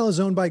Gmail is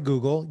owned by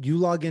Google. You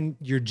log in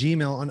your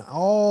Gmail on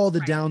all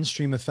the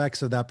downstream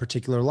effects of that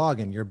particular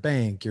login, your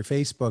bank, your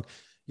Facebook,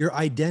 your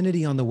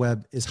identity on the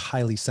web is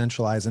highly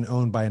centralized and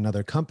owned by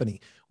another company.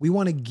 We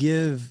want to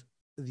give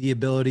the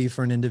ability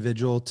for an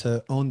individual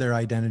to own their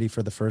identity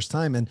for the first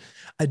time. And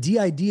a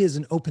DID is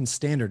an open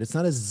standard. It's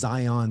not a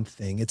Zion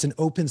thing. It's an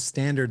open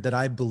standard that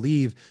I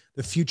believe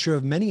the future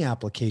of many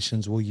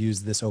applications will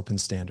use this open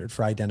standard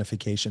for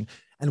identification.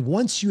 And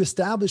once you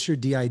establish your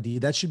DID,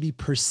 that should be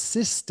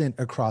persistent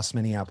across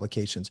many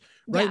applications.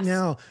 Right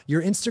now,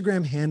 your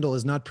Instagram handle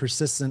is not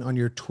persistent on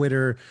your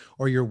Twitter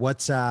or your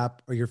WhatsApp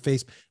or your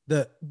Facebook.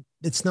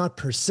 It's not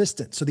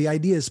persistent. So the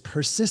idea is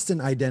persistent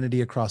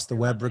identity across the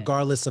web,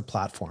 regardless of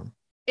platform.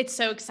 It's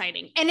so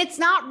exciting. And it's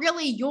not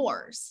really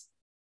yours.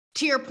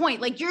 To your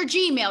point, like your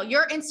Gmail,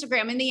 your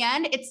Instagram, in the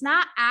end, it's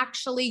not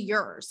actually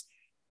yours.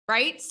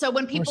 Right. So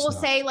when people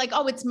say like,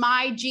 oh, it's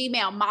my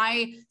Gmail,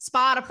 my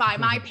Spotify,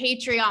 my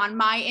Patreon,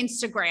 my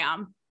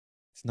Instagram.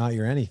 It's not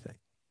your anything.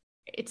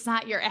 It's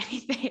not your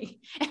anything.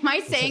 Am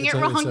I saying it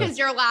wrong because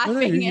you're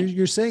laughing? No,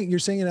 you're saying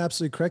it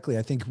absolutely correctly.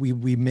 I think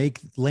we make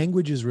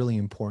language is really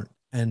important.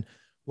 And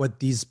what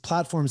these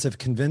platforms have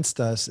convinced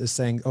us is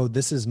saying, oh,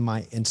 this is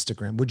my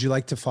Instagram. Would you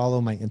like to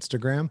follow my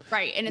Instagram?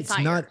 Right. And it's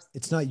not yours.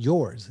 It's not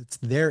yours. It's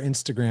their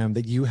Instagram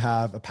that you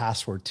have a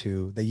password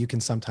to that you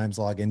can sometimes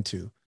log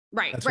into.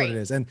 Right. That's what it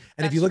is. And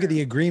if you look at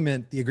the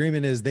agreement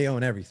is they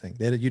own everything.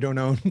 You don't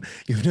own,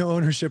 you have no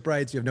ownership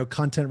rights. You have no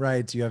content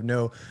rights. You have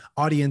no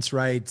audience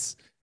rights.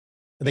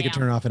 They can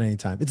turn it off at any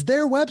time. It's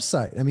their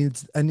website. I mean,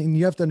 and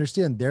you have to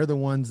understand they're the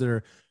ones that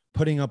are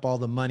putting up all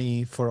the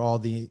money for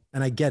and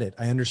I get it.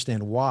 I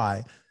understand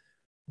why.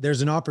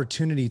 There's an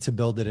opportunity to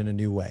build it in a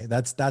new way.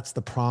 That's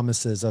the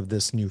promises of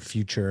this new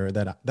future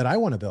that I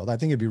want to build. I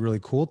think it'd be really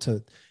cool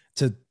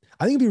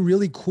I think it'd be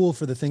really cool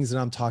for the things that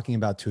I'm talking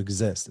about to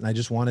exist. And I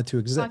just want it to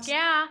exist.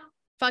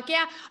 Fuck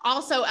yeah.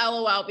 Also,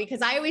 LOL,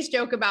 because I always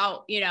joke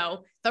about,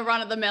 the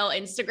run of the mill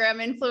Instagram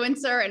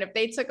influencer. And if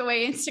they took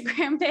away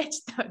Instagram, bitch,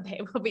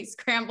 they will be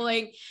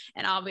scrambling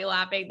and I'll be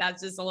laughing.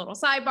 That's just a little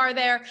sidebar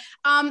there.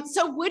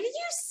 So would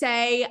you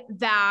say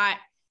that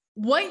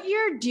what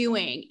you're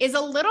doing is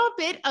a little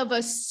bit of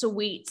a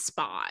sweet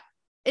spot?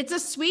 It's a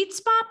sweet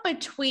spot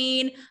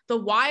between the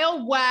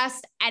Wild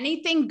West,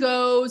 anything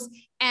goes,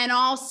 and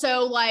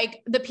also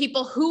like the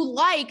people who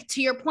like,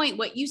 to your point,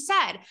 what you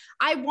said,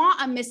 I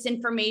want a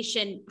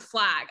misinformation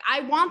flag.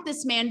 I want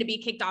this man to be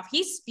kicked off.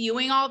 He's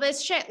spewing all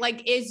this shit.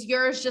 Like, is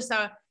yours just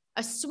a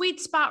sweet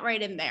spot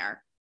right in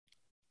there?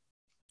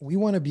 We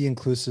want to be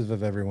inclusive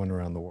of everyone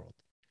around the world.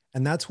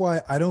 And that's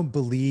why I don't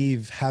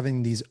believe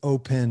having these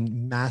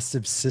open,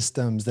 massive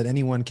systems that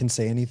anyone can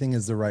say anything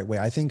is the right way.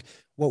 I think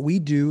what we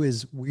do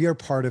is we are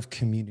part of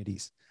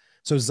communities.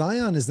 So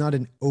Zion is not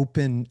an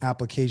open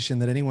application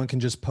that anyone can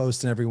just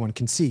post and everyone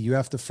can see. You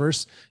have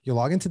to you'll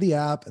log into the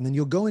app and then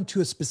you'll go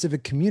into a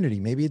specific community.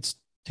 Maybe it's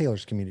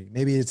Taylor's community.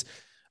 Maybe it's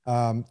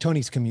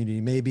Tony's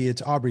community. Maybe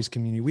it's Aubrey's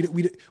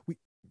community.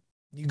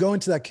 You go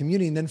into that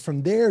community and then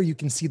from there you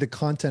can see the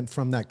content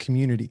from that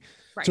community.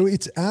 Right. So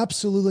it's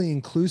absolutely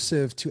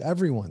inclusive to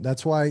everyone.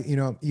 That's why,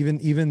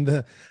 even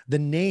the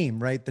name,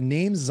 right? The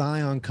name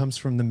Zion comes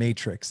from the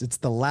Matrix. It's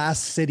the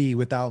last city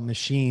without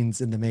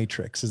machines in the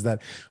Matrix. Is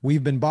that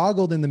we've been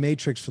boggled in the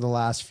Matrix for the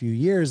last few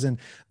years. And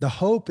the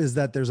hope is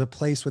that there's a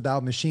place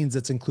without machines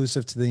that's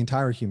inclusive to the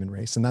entire human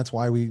race. And that's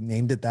why we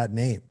named it that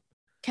name.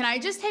 Can I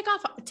just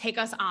take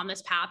us on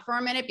this path for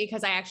a minute?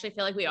 Because I actually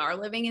feel like we are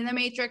living in the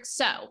Matrix.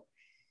 So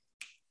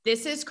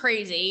this is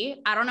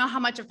crazy. I don't know how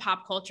much of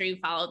pop culture you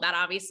follow. That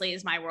obviously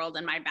is my world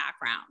and my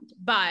background.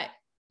 But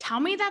tell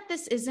me that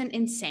this isn't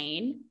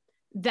insane.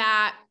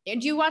 Do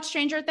you watch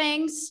Stranger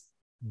Things?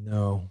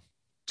 No.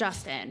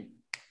 Justin.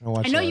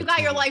 I know you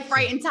got your life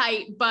right and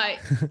tight, but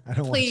I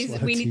don't please,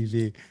 watch a lot of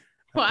TV.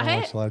 What? I don't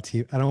watch a lot of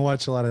TV. I don't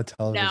watch a lot of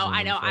television. No,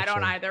 I know. I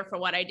don't either for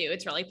what I do.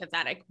 It's really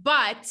pathetic.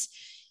 But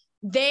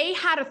they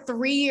had a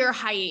 3-year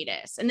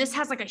hiatus, and this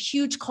has like a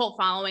huge cult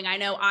following. I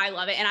know, I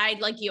love it. And I,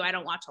 like you, I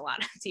don't watch a lot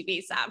of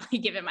TV, sadly,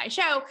 given my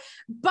show,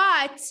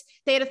 but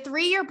they had a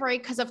 3-year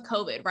break because of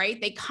COVID, right?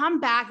 They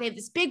come back, they have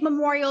this big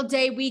Memorial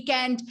Day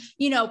weekend,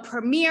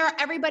 premiere.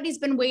 Everybody's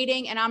been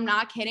waiting, and I'm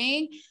not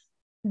kidding.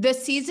 The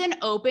season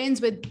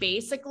opens with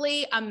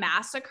basically a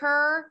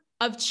massacre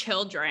of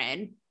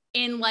children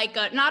in like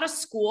not a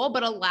school,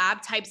 but a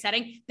lab type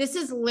setting. This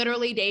is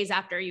literally days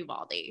after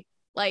Uvalde,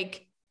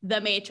 like the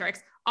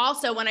Matrix.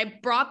 Also, when I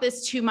brought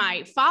this to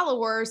my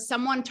followers,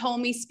 someone told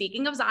me,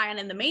 speaking of Zion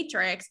and the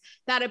Matrix,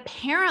 that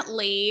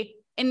apparently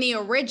in the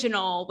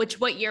original,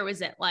 what year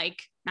was it?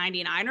 Like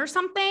 99 or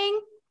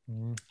something?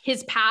 Mm.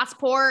 His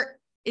passport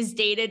is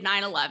dated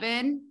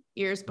 9/11,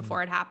 years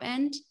before it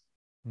happened.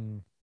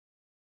 Mm.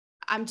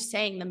 I'm just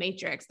saying the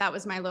Matrix. That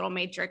was my little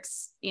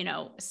Matrix,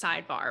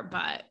 sidebar,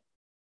 but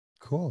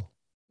cool.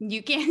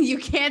 You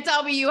can't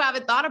tell me you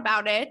haven't thought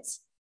about it.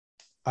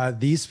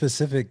 These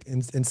specific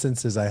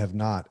instances, I have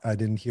not. I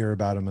didn't hear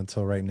about them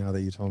until right now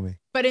that you told me.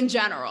 But in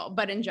general,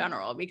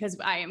 because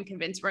I am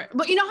convinced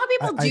but you know how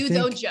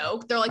people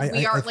joke? They're like,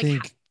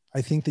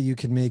 I think that you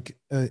can make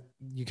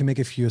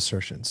a few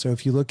assertions. So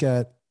if you look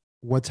at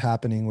what's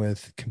happening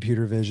with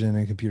computer vision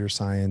and computer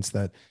science,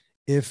 that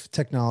if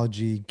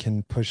technology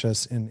can push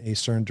us in a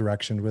certain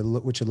direction,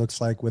 which it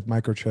looks like with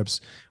microchips,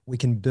 we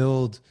can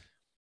build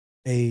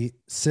a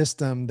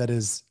system that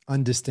is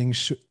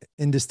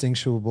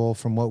indistinguishable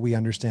from what we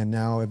understand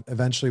now.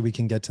 Eventually we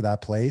can get to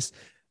that place,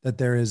 that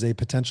there is a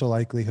potential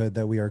likelihood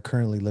that we are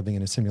currently living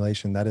in a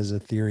simulation. That is a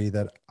theory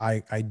that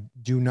I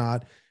do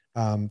not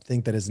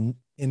think that is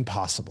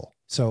impossible.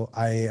 So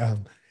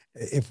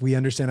if we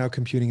understand how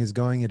computing is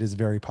going, it is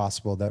very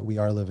possible that we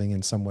are living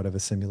in somewhat of a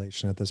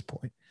simulation at this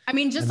point. I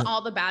mean,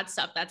 all the bad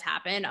stuff that's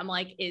happened. I'm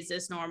like, is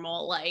this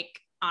normal? Like,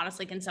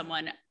 honestly, can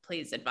someone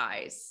please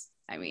advise?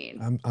 I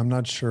mean, I'm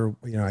not sure,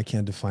 I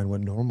can't define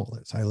what normal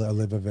is. I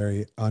live a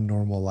very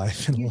unnormal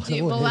life in a you lot do.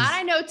 of Well, that ways.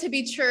 I know to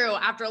be true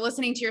after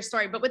listening to your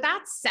story. But with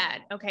that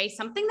said, okay,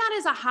 something that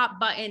is a hot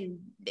button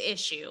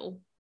issue,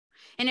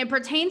 and it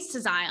pertains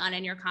to Zion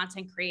and your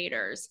content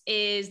creators,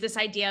 is this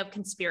idea of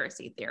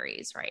conspiracy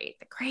theories, right?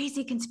 The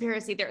crazy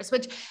conspiracy theorists,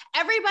 which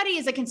everybody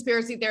is a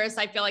conspiracy theorist,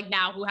 I feel like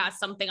now, who has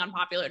something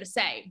unpopular to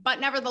say.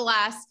 But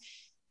nevertheless,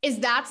 is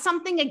that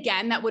something,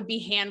 again, that would be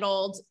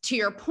handled, to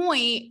your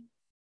point,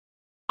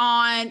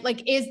 on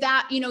like, is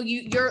that,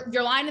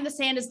 your line in the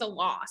sand is the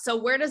law. So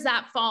where does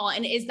that fall?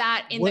 And is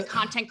that in the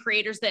content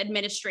creators, the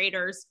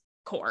administrators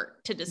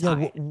court to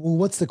decide? Yeah. Well,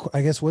 what's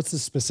the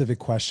specific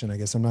question? I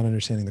guess I'm not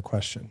understanding the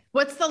question.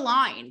 What's the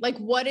line? Like,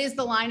 what is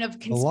the line of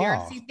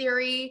conspiracy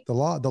theory? The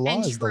law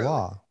is the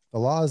law. The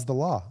law is the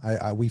law.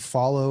 We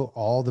follow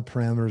all the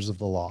parameters of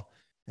the law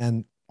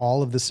and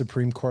all of the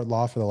Supreme Court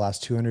law for the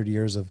last 200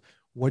 years of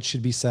what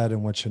should be said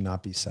and what should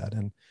not be said.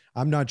 And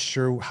I'm not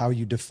sure how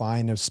you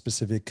define a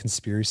specific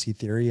conspiracy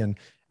theory. And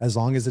as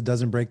long as it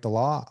doesn't break the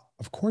law,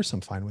 of course, I'm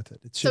fine with it.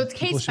 So it's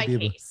case by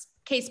case.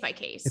 Case by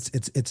case.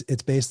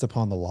 It's based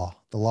upon the law.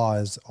 The law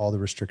is all the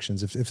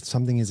restrictions. If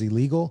something is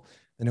illegal,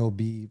 then it will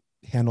be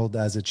handled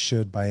as it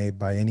should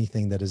by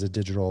anything that is a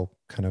digital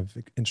kind of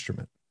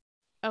instrument.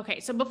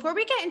 Okay, so before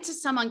we get into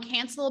some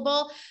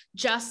uncancelable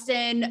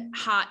Justin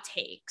hot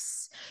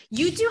takes,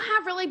 you do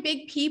have really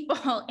big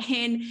people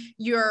in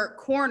your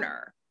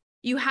corner.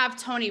 You have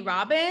Tony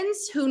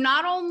Robbins, who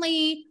not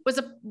only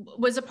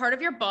was a part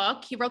of your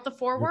book, he wrote the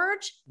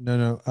foreword.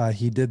 No.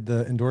 He did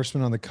the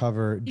endorsement on the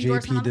cover.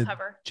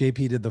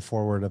 JP did the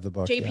foreword of the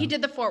book. JP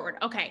did the foreword.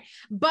 Okay.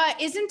 But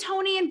isn't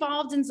Tony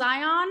involved in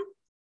Zion?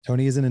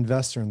 Tony is an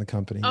investor in the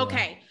company.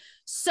 Okay. Yeah.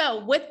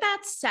 So with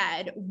that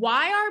said,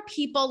 why are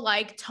people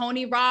like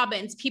Tony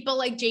Robbins, people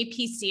like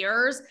JP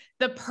Sears,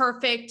 the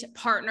perfect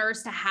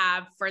partners to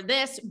have for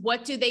this?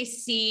 What do they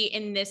see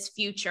in this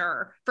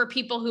future for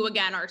people who,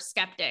 again, are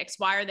skeptics?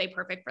 Why are they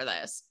perfect for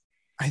this?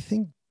 I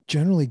think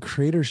generally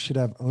creators should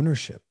have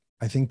ownership.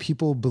 I think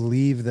people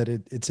believe that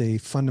it's a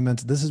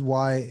fundamental. This is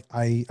why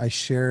I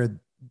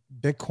shared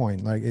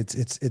Bitcoin. Like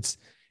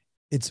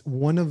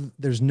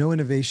there's no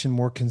innovation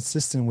more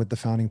consistent with the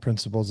founding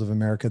principles of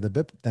America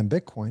than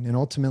Bitcoin. And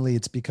ultimately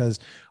it's because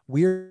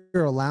we're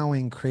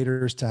allowing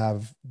creators to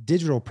have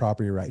digital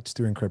property rights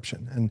through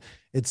encryption. And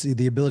it's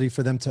the ability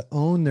for them to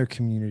own their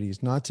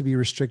communities, not to be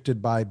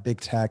restricted by big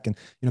tech. And,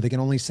 they can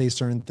only say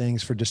certain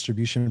things for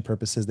distribution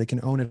purposes. They can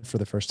own it for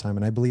the first time.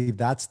 And I believe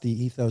that's the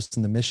ethos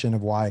and the mission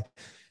of why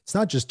it's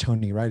not just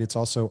Tony, right? It's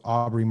also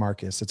Aubrey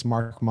Marcus, it's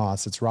Mark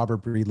Moss, it's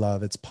Robert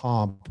Breedlove, it's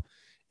Pomp,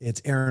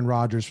 it's Aaron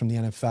Rodgers from the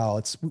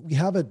NFL. We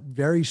have a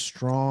very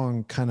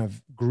strong kind of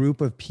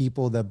group of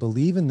people that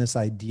believe in this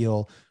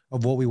ideal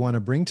of what we want to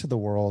bring to the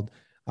world.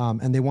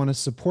 And they want to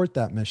support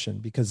that mission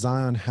because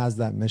Zion has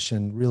that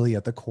mission really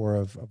at the core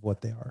of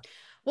what they are.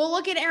 Well,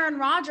 look at Aaron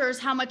Rodgers,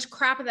 how much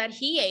crap that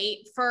he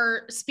ate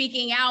for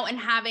speaking out and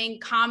having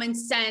common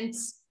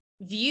sense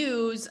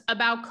views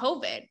about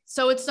COVID.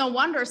 So it's no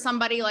wonder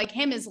somebody like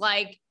him is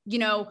like,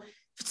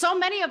 so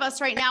many of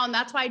us right now, and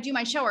that's why I do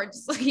my show, are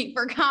just looking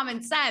for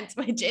common sense,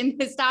 which in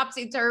this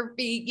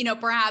topsy-turvy,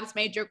 perhaps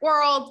major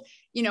world,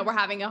 we're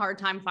having a hard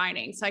time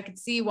finding. So I could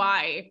see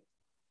why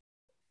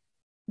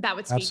that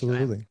would speak to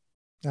him.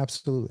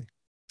 Absolutely.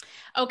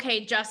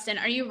 Okay, Justin,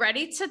 are you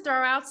ready to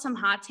throw out some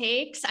hot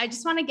takes? I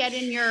just want to get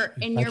in your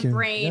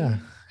brain. Yeah,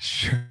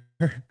 sure.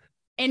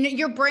 In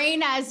your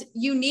brain, as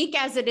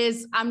unique as it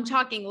is, I'm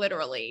talking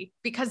literally,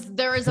 because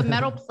there is a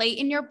metal plate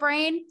in your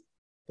brain.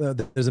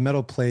 There's a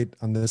metal plate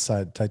on this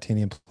side,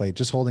 titanium plate,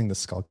 just holding the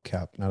skull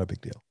cap. Not a big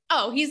deal.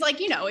 Oh, he's like,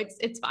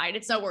 it's fine.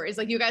 It's no worries.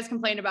 Like, you guys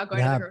complained about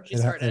going to the grocery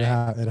store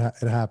today.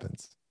 It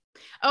happens.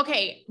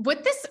 Okay.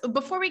 With this,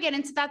 before we get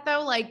into that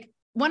though, like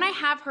when I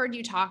have heard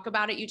you talk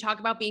about it, you talk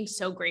about being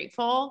so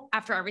grateful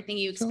after everything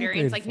you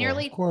experienced, like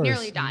nearly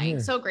dying.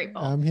 So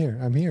grateful. I'm here.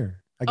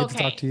 I get to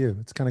talk to you.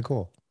 It's kind of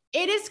cool.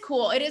 It is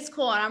cool.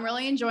 And I'm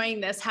really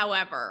enjoying this.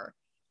 However,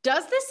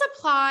 does this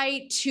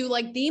apply to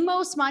like the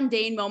most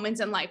mundane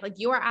moments in life? Like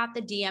you are at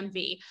the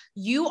DMV,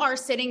 you are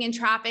sitting in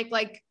traffic,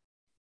 like,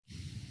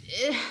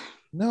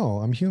 No,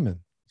 I'm human.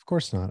 Of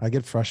course not. I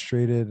get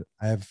frustrated.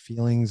 I have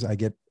feelings. I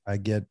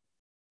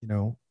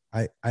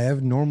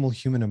have normal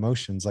human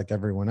emotions like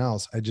everyone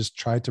else. I just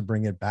try to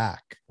bring it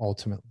back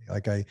ultimately.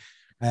 Like I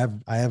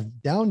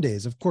have down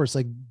days, of course.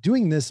 Like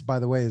doing this, by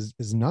the way,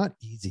 is not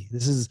easy.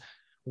 This is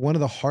one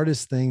of the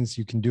hardest things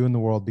you can do in the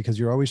world because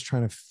you're always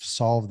trying to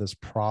solve this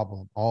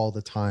problem all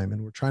the time.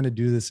 And we're trying to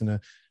do this in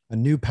a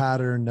new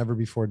pattern, never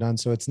before done.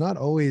 So it's not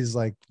always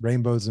like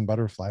rainbows and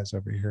butterflies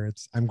over here.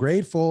 I'm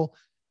grateful.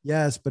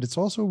 Yes, but it's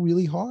also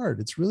really hard.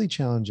 It's really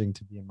challenging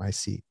to be in my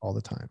seat all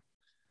the time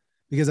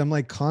because I'm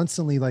like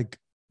constantly like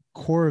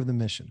core of the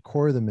mission,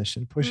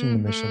 pushing the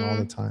mission all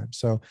the time.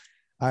 So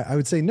I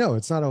would say, no,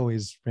 it's not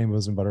always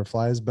rainbows and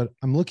butterflies, but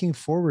I'm looking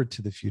forward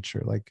to the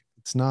future. Like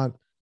it's not,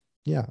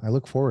 yeah, I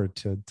look forward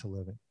to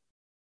living.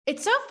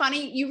 It's so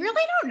funny. You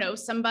really don't know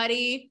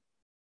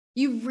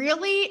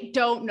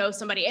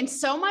somebody. And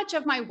so much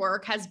of my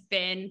work has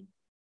been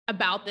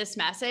about this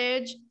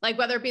message, like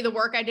whether it be the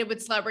work I did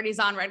with celebrities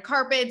on red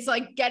carpets,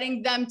 like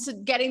getting them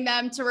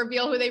to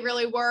reveal who they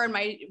really were, and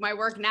my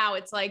work now,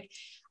 it's like,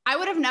 I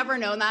would have never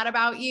known that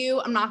about you.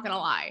 I'm not going to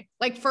lie.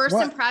 Like first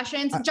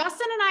impressions,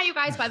 Justin and I, you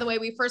guys, by the way,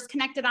 we first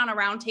connected on a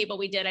round table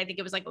we did, I think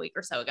it was like a week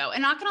or so ago.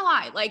 And not going to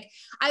lie, like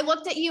I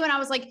looked at you and I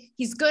was like,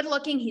 he's good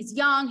looking. He's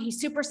young. He's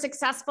super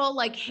successful.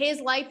 Like his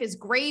life is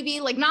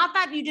gravy. Like not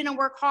that you didn't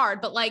work hard,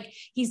 but like,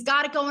 he's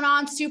got it going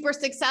on, super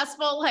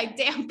successful. Like,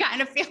 damn,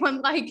 kind of feeling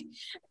like,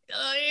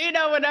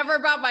 whatever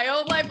about my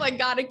own life, like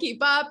got to keep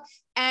up.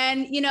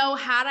 And,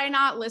 had I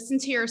not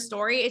listened to your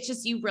story, it's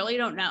just, you really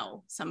don't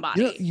know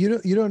somebody. You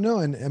don't know.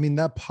 And I mean,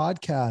 that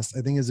podcast,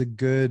 I think is a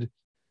good,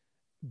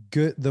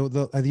 I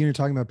think you're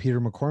talking about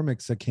Peter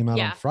McCormick's that came out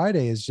on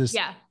Friday is just,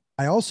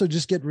 I also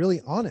just get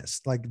really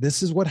honest. Like,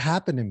 this is what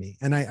happened to me.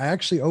 And I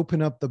actually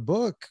open up the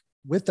book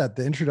with that.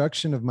 The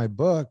introduction of my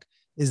book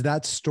is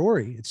that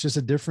story. It's just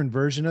a different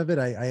version of it.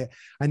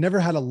 I never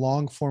had a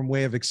long form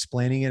way of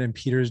explaining it. And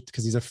Peter's,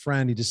 because he's a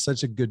friend, he did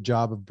such a good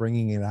job of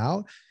bringing it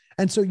out.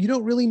 And so you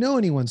don't really know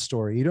anyone's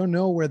story. You don't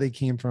know where they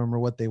came from or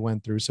what they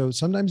went through. So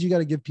sometimes you got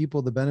to give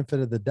people the benefit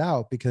of the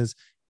doubt, because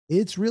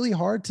it's really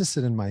hard to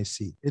sit in my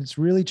seat. It's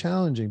really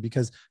challenging,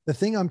 because the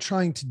thing I'm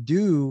trying to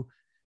do,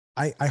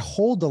 I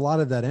hold a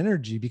lot of that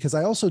energy, because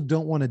I also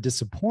don't want to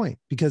disappoint,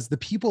 because the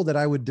people that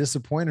I would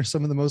disappoint are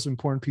some of the most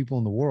important people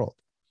in the world,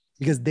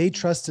 because they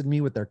trusted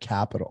me with their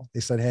capital. They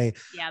said, hey,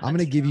 I'm going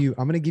to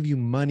give you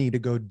money to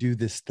go do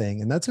this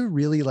thing. And that's a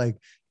really like,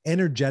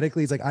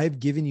 energetically, it's like, I've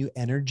given you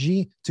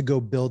energy to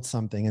go build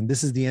something, and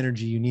this is the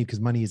energy you need,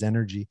 because money is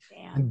energy.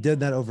 Damn. And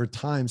did that over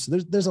time. So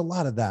there's a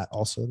lot of that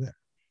also there.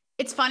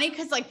 It's funny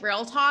because like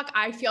real talk,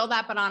 I feel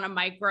that, but on a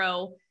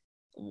micro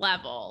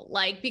level,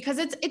 like, because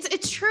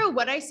it's true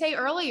what I say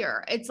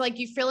earlier. It's like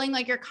you feeling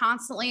like you're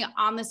constantly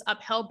on this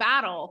uphill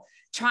battle,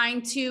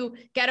 trying to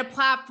get a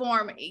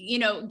platform,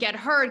 get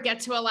heard, get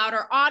to a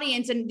louder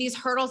audience. And these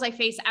hurdles I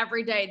face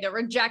every day, the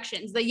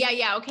rejections,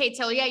 okay,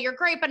 Till, you're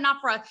great, but not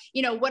for us,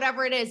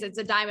 whatever it is, it's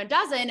a dime a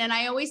dozen. And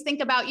I always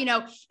think about,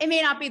 it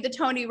may not be the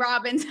Tony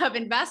Robbins of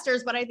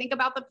investors, but I think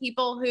about the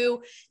people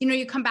who,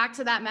 you come back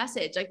to that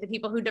message, like the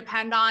people who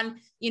depend on,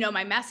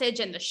 my message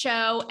and the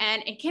show.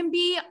 And it can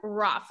be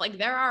rough. Like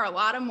there are a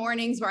lot of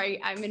mornings where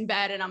I'm in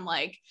bed and I'm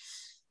like,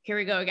 here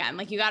we go again.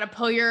 Like you got to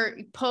pull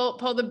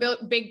the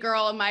big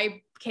girl, in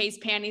my case,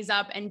 panties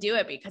up and do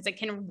it, because it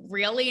can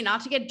really,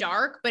 not to get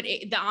dark, but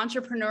the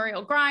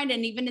entrepreneurial grind,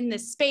 and even in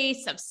this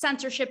space of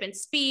censorship and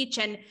speech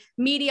and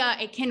media,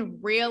 it can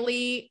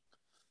really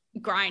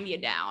grind you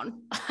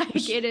down.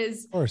 Like it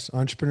is. Of course,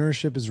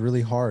 entrepreneurship is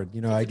really hard.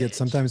 I get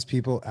sometimes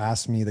people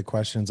ask me the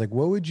questions like,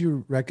 what would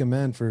you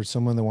recommend for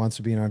someone that wants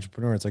to be an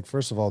entrepreneur? It's like,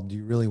 first of all, do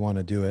you really want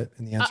to do it?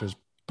 And the answer is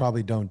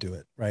probably don't do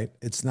it, right?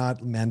 It's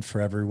not meant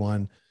for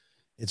everyone.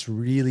 It's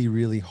really,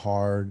 really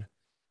hard.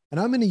 And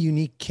I'm in a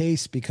unique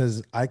case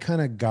because I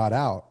kind of got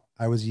out.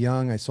 I was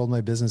young. I sold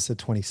my business at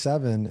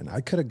 27 and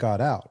I could have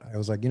got out. I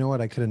was like, you know what?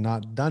 I could have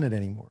not done it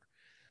anymore.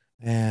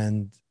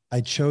 And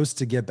I chose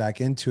to get back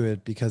into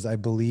it because I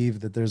believe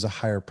that there's a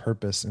higher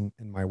purpose in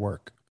my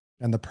work.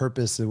 And the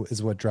purpose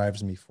is what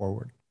drives me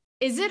forward.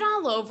 Is it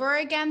all over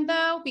again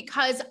though?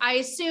 Because I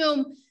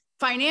assume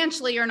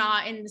financially you're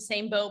not in the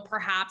same boat,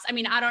 perhaps. I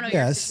mean, I don't know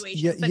your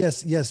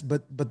situation. Yes.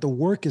 But the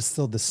work is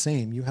still the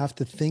same. You have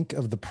to think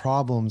of the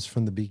problems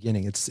from the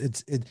beginning.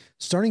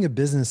 Starting a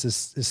business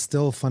is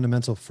still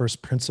fundamental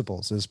first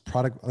principles, is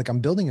product. Like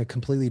I'm building a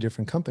completely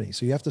different company.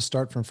 So you have to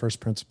start from first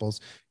principles.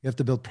 You have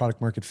to build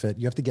product market fit.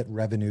 You have to get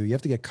revenue. You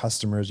have to get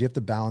customers. You have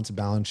to balance a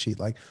balance sheet.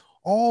 Like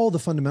all the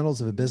fundamentals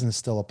of a business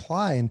still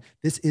apply. And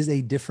this is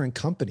a different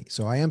company.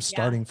 So I am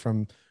starting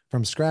from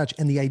scratch.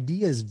 And the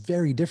idea is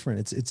very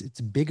different. It's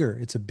bigger.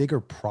 It's a bigger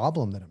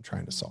problem that I'm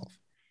trying to solve.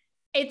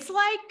 It's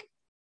like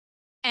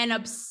an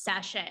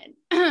obsession.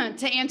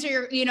 To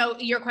answer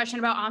your question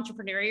about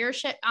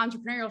entrepreneurship,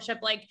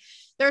 like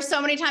there's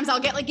so many times I'll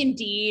get like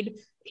Indeed,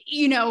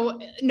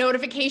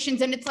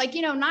 notifications, and it's like,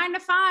 9 to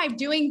 5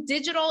 doing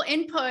digital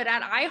input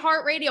at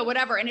iHeartRadio,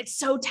 whatever. And it's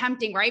so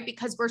tempting, right?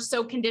 Because we're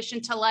so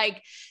conditioned to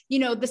like,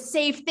 the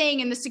safe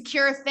thing and the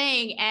secure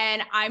thing.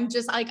 And I'm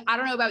just like, I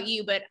don't know about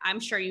you, but I'm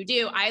sure you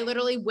do. I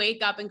literally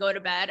wake up and go to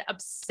bed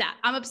upset.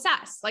 I'm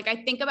obsessed. Like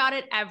I think about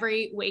it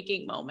every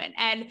waking moment.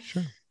 And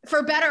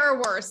for better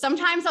or worse,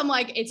 sometimes I'm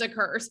like, it's a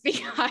curse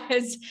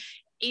because,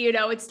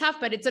 it's tough,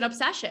 but it's an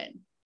obsession.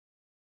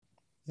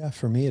 Yeah,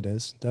 for me, it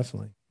is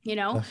definitely.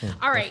 Definitely,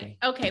 all right.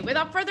 Definitely. Okay.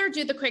 Without further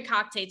ado, the quick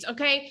hot takes.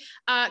 Okay.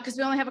 Cause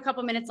we only have a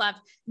couple minutes left.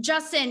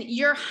 Justin,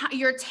 your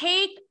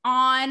take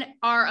on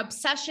our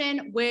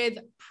obsession with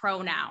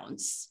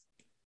pronouns.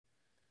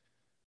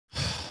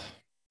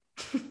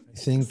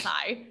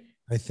 I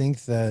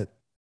think that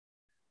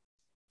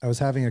I was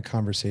having a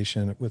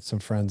conversation with some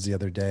friends the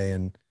other day,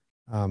 and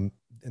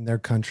in their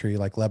country,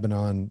 like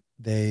Lebanon,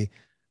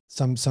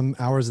 some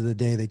hours of the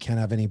day, they can't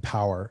have any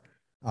power.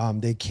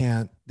 They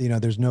can't,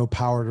 there's no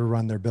power to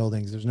run their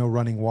buildings. There's no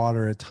running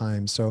water at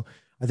times. So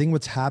I think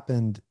what's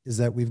happened is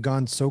that we've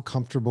gone so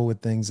comfortable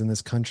with things in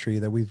this country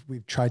that we've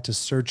tried to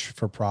search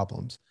for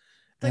problems.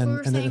 Like we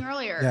were saying then,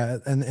 earlier. yeah.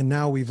 And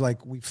now we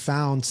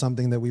found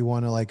something that we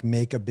want to like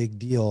make a big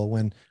deal,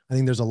 when I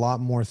think there's a lot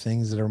more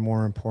things that are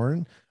more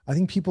important. I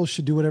think people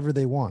should do whatever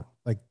they want.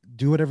 Like,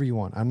 do whatever you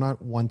want. I'm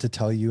not one to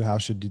tell you you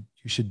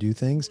should do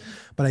things,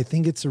 but I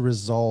think it's a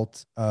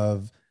result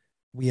of,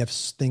 we have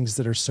things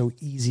that are so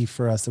easy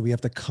for us that we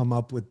have to come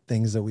up with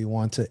things that we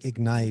want to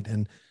ignite,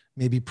 and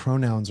maybe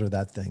pronouns are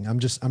that thing. I'm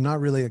not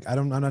really,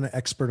 I'm not an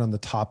expert on the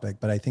topic,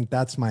 but I think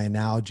that's my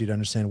analogy to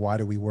understand why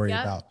do we worry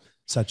about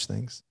such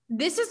things.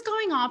 This is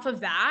going off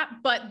of that,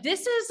 but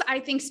this is,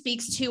 I think,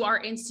 speaks to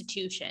our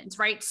institutions,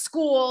 right?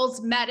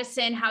 Schools,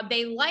 medicine, how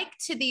they like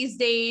to these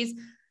days,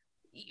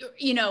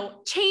 you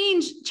know,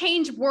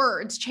 change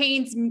words,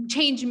 change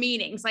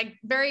meanings, like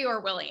very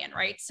Orwellian,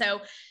 right?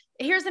 So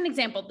here's an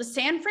example. The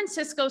San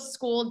Francisco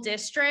School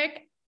District,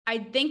 I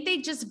think they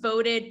just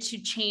voted to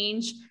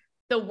change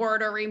the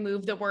word or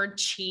remove the word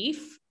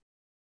chief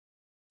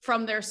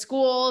from their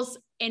schools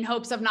in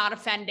hopes of not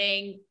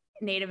offending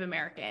Native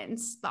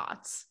Americans.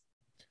 Thoughts?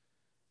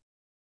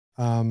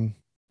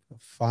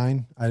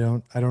 Fine. I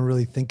don't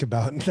really think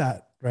about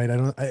that, right?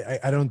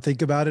 I don't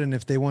think about it. And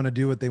if they want to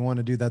do what they want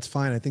to do, that's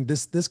fine. I think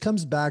this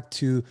comes back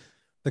to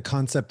the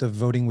concept of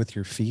voting with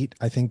your feet.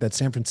 I think that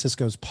San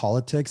Francisco's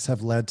politics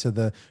have led to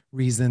the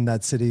reason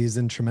that city is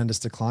in tremendous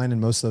decline,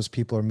 and most of those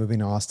people are moving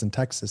to Austin,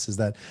 Texas, is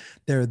that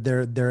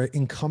they're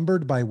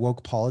encumbered by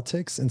woke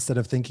politics instead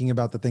of thinking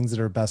about the things that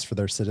are best for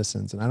their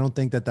citizens. And I don't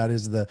think that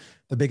is the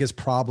biggest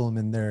problem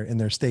in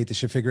their state. They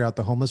should figure out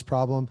the homeless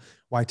problem,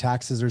 why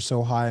taxes are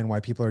so high, and why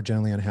people are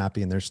generally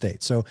unhappy in their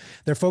state. So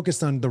they're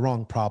focused on the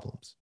wrong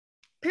problems.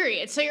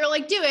 Period. So you're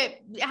like, do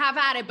it, have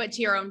at it, but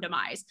to your own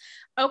demise.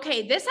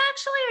 Okay, this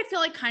actually, I feel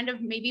like kind of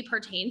maybe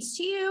pertains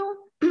to you,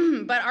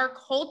 but our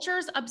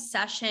culture's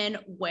obsession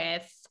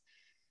with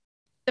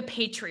the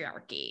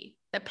patriarchy,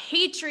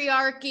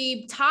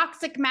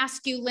 toxic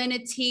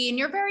masculinity, and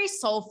you're very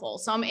soulful.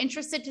 So I'm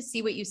interested to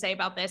see what you say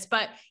about this,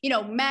 but you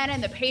know, men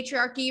and the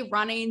patriarchy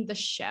running the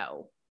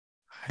show.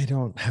 I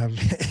don't have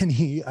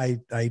any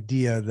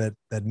idea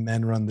that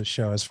men run the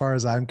show. As far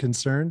as I'm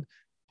concerned,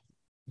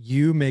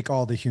 you make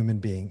all the human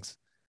beings.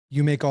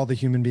 You make all the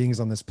human beings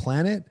on this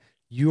planet.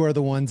 You are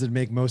the ones that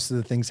make most of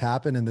the things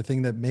happen. And the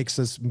thing that makes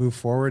us move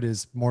forward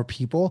is more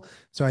people.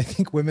 So I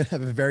think women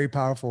have a very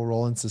powerful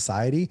role in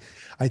society.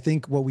 I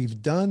think what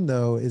we've done,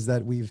 though, is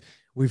that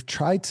we've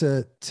tried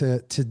to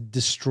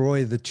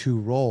destroy the two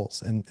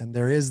roles. And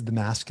there is the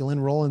masculine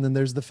role, and then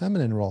there's the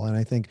feminine role. And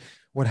I think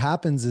what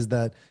happens is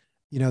that,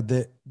 you know,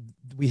 that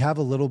we have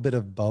a little bit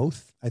of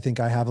both. I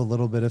think I have a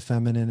little bit of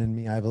feminine in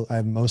me.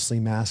 I'm mostly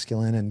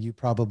masculine, and you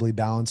probably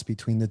balance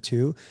between the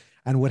two.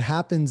 And what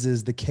happens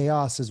is the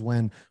chaos is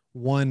when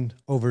one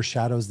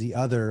overshadows the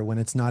other, when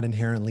it's not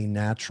inherently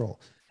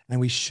natural. And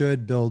we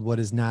should build what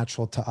is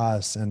natural to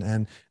us.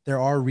 And there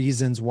are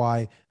reasons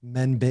why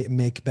men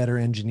make better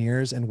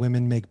engineers and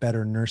women make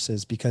better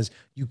nurses, because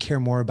you care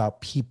more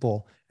about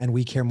people and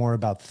we care more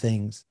about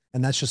things.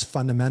 And that's just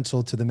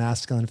fundamental to the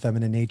masculine and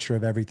feminine nature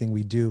of everything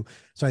we do.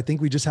 So I think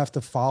we just have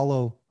to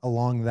follow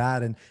along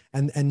that and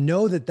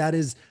know that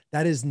is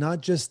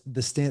not just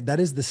that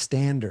is the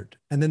standard.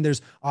 And then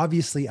there's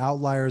obviously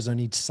outliers on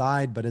each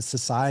side, but as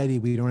society,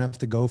 we don't have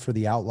to go for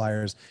the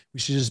outliers. We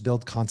should just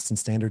build constant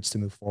standards to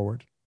move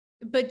forward.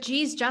 But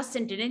geez,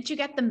 Justin, didn't you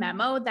get the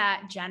memo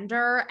that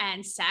gender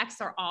and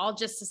sex are all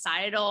just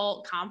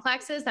societal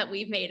complexes that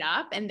we've made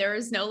up, and there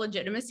is no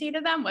legitimacy to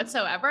them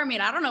whatsoever? I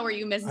mean, I don't know where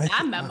you missed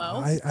that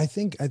memo. I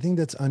think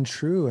that's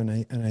untrue. And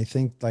I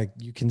think, like,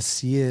 you can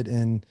see it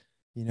in,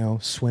 you know,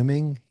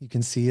 swimming. You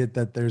can see it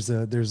that there's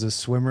a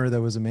swimmer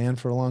that was a man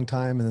for a long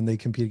time, and then they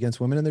compete against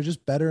women, and they're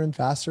just better and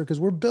faster because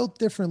we're built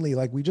differently.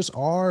 Like, we just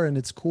are, and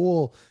it's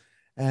cool.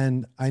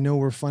 And I know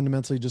we're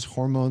fundamentally just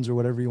hormones or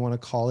whatever you want to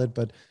call it,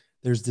 but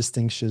there's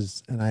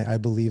distinctions. And I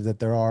believe that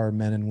there are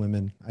men and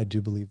women. I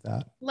do believe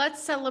that.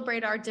 Let's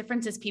celebrate our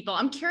differences, people.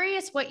 I'm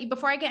curious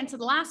before I get into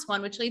the last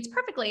one, which leads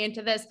perfectly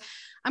into this,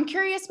 I'm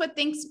curious what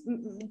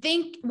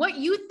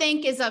you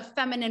think is a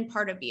feminine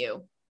part of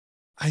you.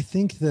 I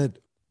think that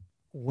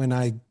when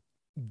I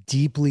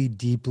deeply,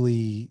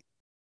 deeply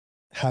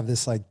have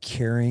this like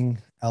caring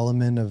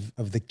element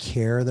of the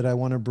care that I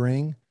want to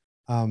bring,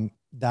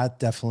 that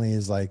definitely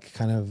is like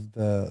kind of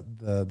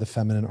the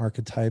feminine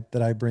archetype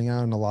that I bring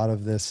out. And a lot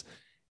of this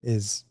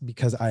is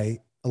because a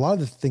lot of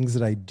the things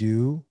that I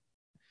do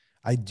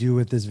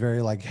with this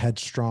very like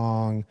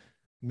headstrong,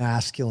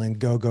 masculine,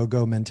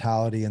 go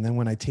mentality. And then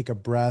when I take a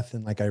breath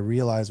and like, I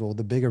realize, well,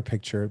 the bigger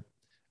picture,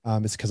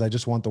 is because I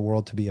just want the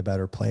world to be a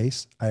better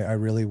place. I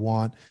really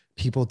want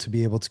people to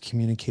be able to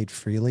communicate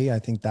freely. I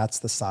think that's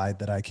the side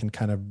that I can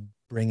kind of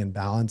bring in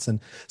balance. And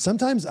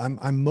sometimes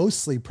I'm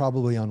mostly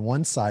probably on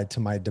one side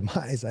to my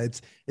demise.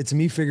 It's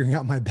me figuring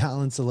out my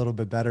balance a little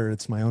bit better.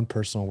 It's my own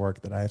personal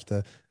work that I have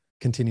to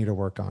continue to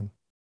work on.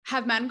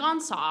 Have men gone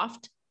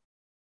soft?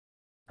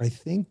 I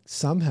think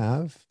some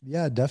have.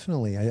 Yeah,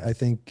 definitely. I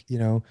think, you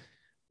know,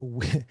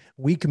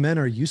 weak men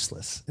are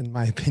useless, in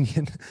my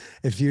opinion.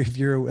 If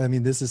you're, I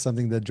mean, this is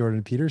something that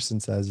Jordan Peterson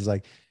says, is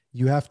like,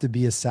 you have to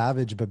be a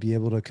savage, but be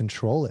able to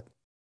control it.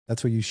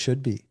 That's what you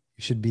should be.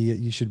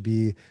 You should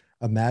be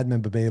a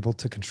madman, but be able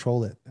to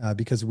control it,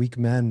 because weak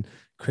men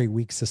create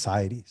weak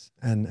societies,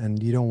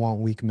 and you don't want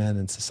weak men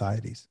in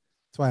societies.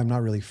 That's why I'm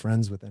not really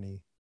friends with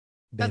any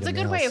beta That's a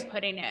good males. way of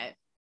putting it.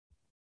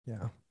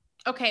 Yeah.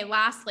 Okay.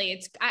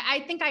 Lastly,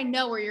 I think I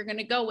know where you're going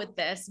to go with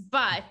this,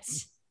 but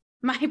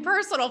my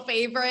personal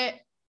favorite,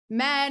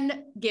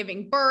 men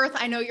giving birth.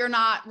 I know you're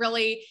not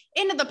really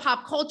into the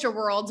pop culture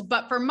world,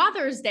 but for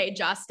Mother's Day,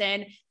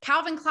 Justin,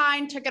 Calvin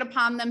Klein took it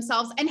upon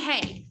themselves. And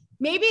hey,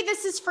 maybe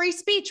this is free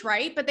speech,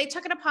 right? But they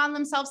took it upon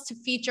themselves to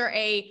feature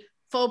a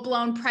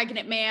full-blown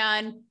pregnant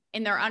man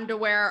in their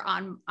underwear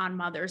on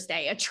Mother's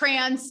Day, a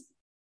trans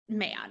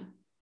man.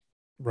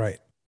 Right.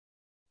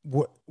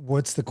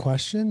 What's the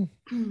question?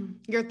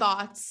 Your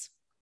thoughts?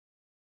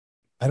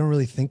 I don't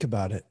really think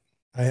about it.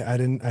 I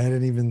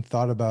hadn't even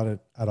thought about it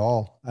at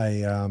all.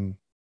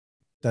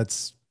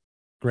 That's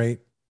great.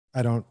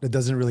 It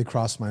doesn't really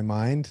cross my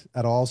mind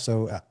at all.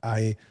 So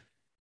I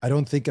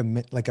don't think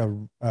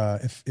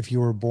if you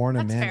were born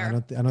a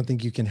man, I don't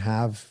think you can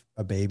have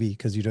a baby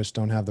because you just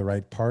don't have the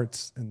right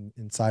parts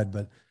inside.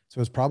 But so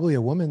it's probably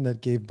a woman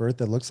that gave birth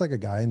that looks like a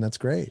guy, and that's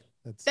great.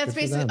 That's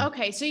basically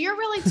okay. So you're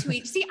really to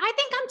each. See, I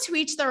think I'm to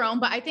each their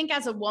own, but I think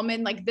as a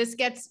woman, like this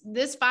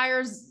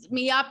fires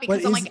me up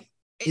because I'm like,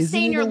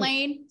 stay in your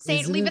lane.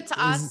 Leave it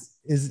to us.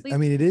 I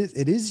mean, it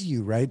is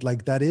you, right?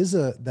 Like that is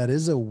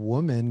a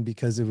woman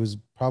because it was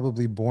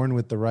probably born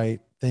with the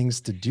right things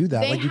to do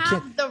that. Like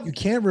you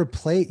can't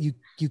replace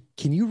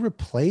can you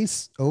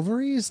replace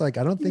ovaries? Like,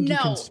 I don't think you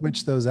can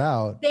switch those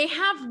out. They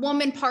have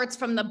woman parts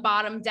from the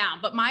bottom down.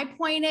 But my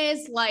point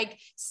is, like,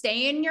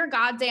 stay in your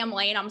goddamn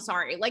lane. I'm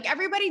sorry. Like,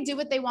 everybody do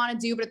what they want to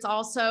do, but it's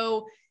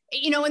also,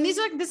 and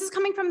this is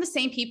coming from the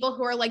same people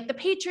who are like, the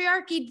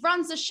patriarchy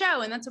runs the show.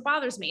 And that's what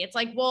bothers me. It's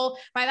like, well,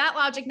 by that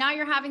logic, now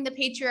you're having the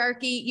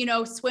patriarchy,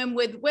 swim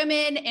with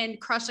women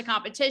and crush the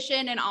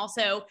competition and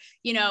also,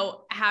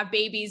 have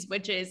babies,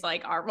 which is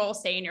like our role,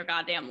 stay in your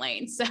goddamn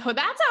lane. So that's how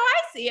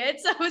I see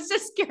it. So I was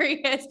just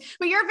curious,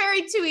 but you're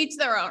very to each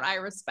their own. I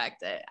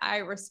respect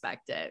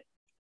it.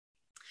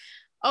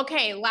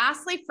 Okay,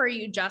 lastly for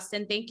you,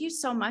 Justin, thank you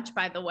so much,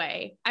 by the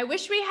way. I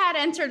wish we had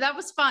entered. That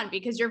was fun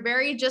because you're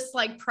very just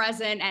like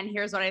present, and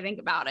here's what I think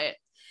about it.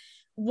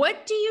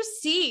 What do you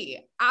see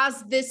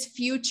as this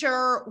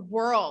future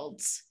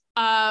world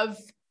of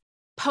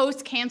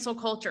post-cancel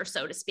culture,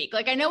 so to speak?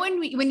 Like, I know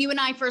when you and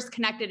I first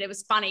connected, it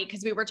was funny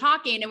because we were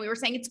talking and we were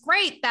saying it's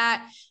great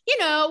that,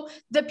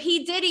 the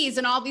P. Diddy's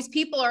and all these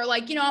people are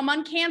like, I'm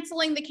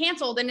uncanceling the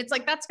canceled. And it's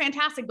like, that's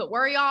fantastic. But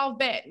where y'all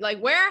been? Like,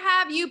 where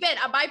have you been?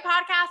 My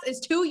podcast is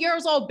 2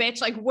 years old,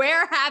 bitch. Like,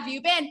 where have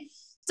you been?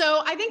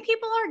 So I think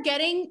people are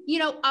getting,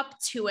 up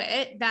to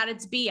it, that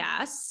it's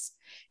BS.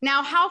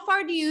 Now, how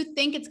far do you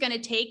think it's going to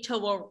take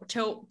till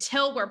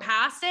we're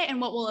past it?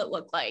 And what will it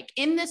look like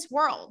in this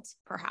world,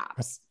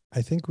 perhaps?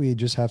 I think we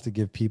just have to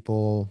give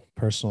people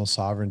personal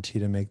sovereignty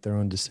to make their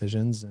own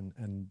decisions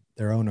and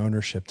their own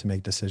ownership to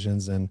make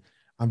decisions. And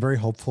I'm very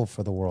hopeful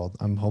for the world.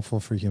 I'm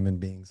hopeful for human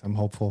beings. I'm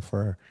hopeful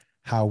for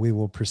how we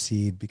will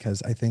proceed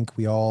because I think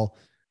we all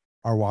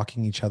are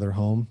walking each other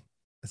home,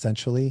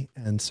 essentially.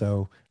 And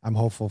so I'm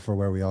hopeful for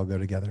where we all go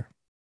together.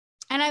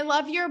 And I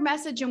love your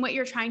message and what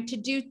you're trying to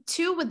do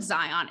too with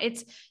Zion.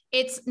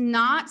 It's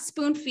not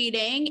spoon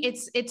feeding,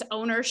 it's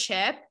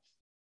ownership.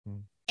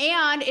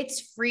 And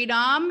it's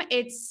freedom.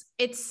 It's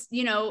against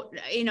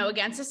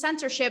the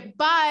censorship,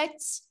 but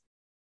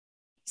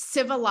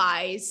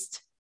civilized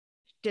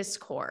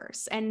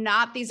discourse and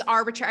not these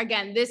arbitrary,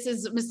 again, this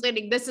is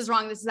misleading, this is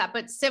wrong, this is that,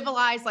 but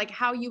civilized, like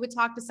how you would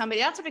talk to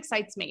somebody. That's what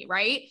excites me,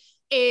 right?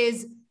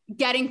 Is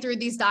getting through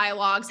these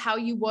dialogues, how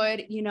you would,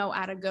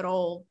 at a good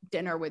old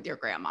dinner with your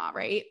grandma,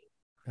 right?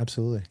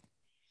 Absolutely.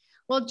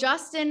 Well,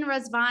 Justin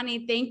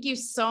Rezvani, thank you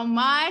so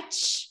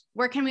much.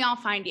 Where can we all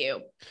find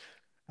you?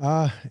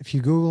 If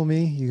you Google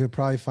me, you could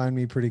probably find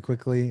me pretty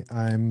quickly.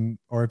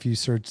 Or if you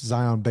search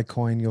Zion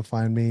Bitcoin, you'll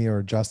find me,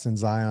 or Justin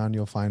Zion,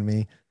 you'll find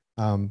me.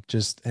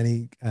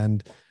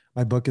 And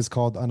my book is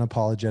called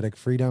Unapologetic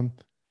Freedom.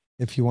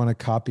 If you want a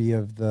copy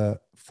of the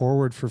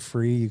forward for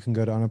free, you can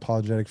go to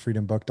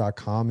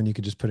unapologeticfreedombook.com and you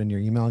can just put in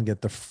your email and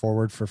get the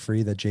forward for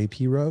free that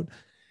JP wrote.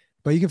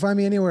 But you can find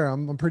me anywhere.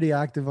 I'm pretty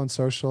active on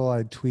social.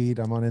 I tweet,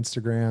 I'm on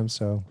Instagram.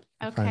 So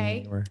okay. Find me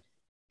anywhere.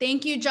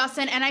 Thank you,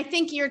 Justin. And I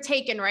think you're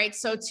taken, right?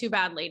 So too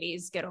bad,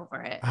 ladies. Get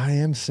over it. I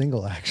am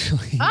single,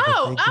 actually.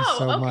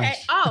 Okay.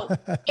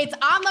 It's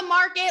on the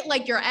market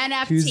like your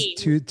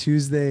NFT.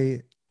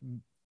 Tuesday,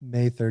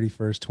 May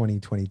 31st,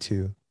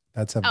 2022.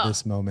 That's at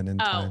this moment in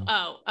time.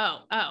 I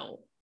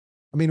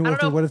mean,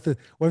 what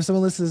if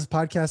someone listens to this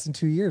podcast in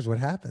 2 years? What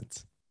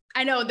happens?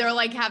 I know they're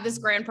like have this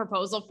grand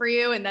proposal for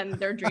you, and then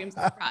their dreams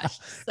are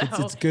crushed.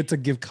 So it's good to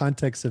give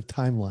context of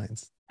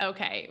timelines.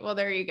 Okay. Well,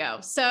 there you go.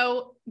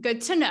 So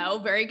good to know.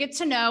 Very good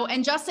to know.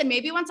 And Justin,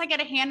 maybe once I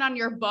get a hand on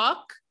your book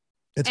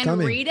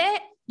read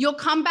it, you'll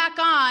come back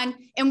on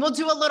and we'll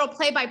do a little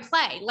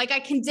play-by-play. Like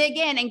I can dig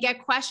in and get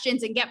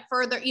questions and get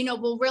further,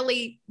 we'll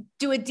really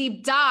do a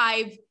deep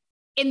dive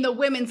in the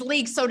women's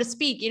league, so to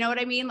speak. You know what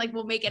I mean? Like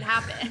we'll make it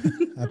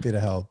happen.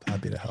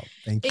 Happy to help.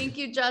 Thank you. Thank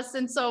you,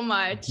 Justin, so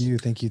much.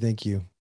 Thank you.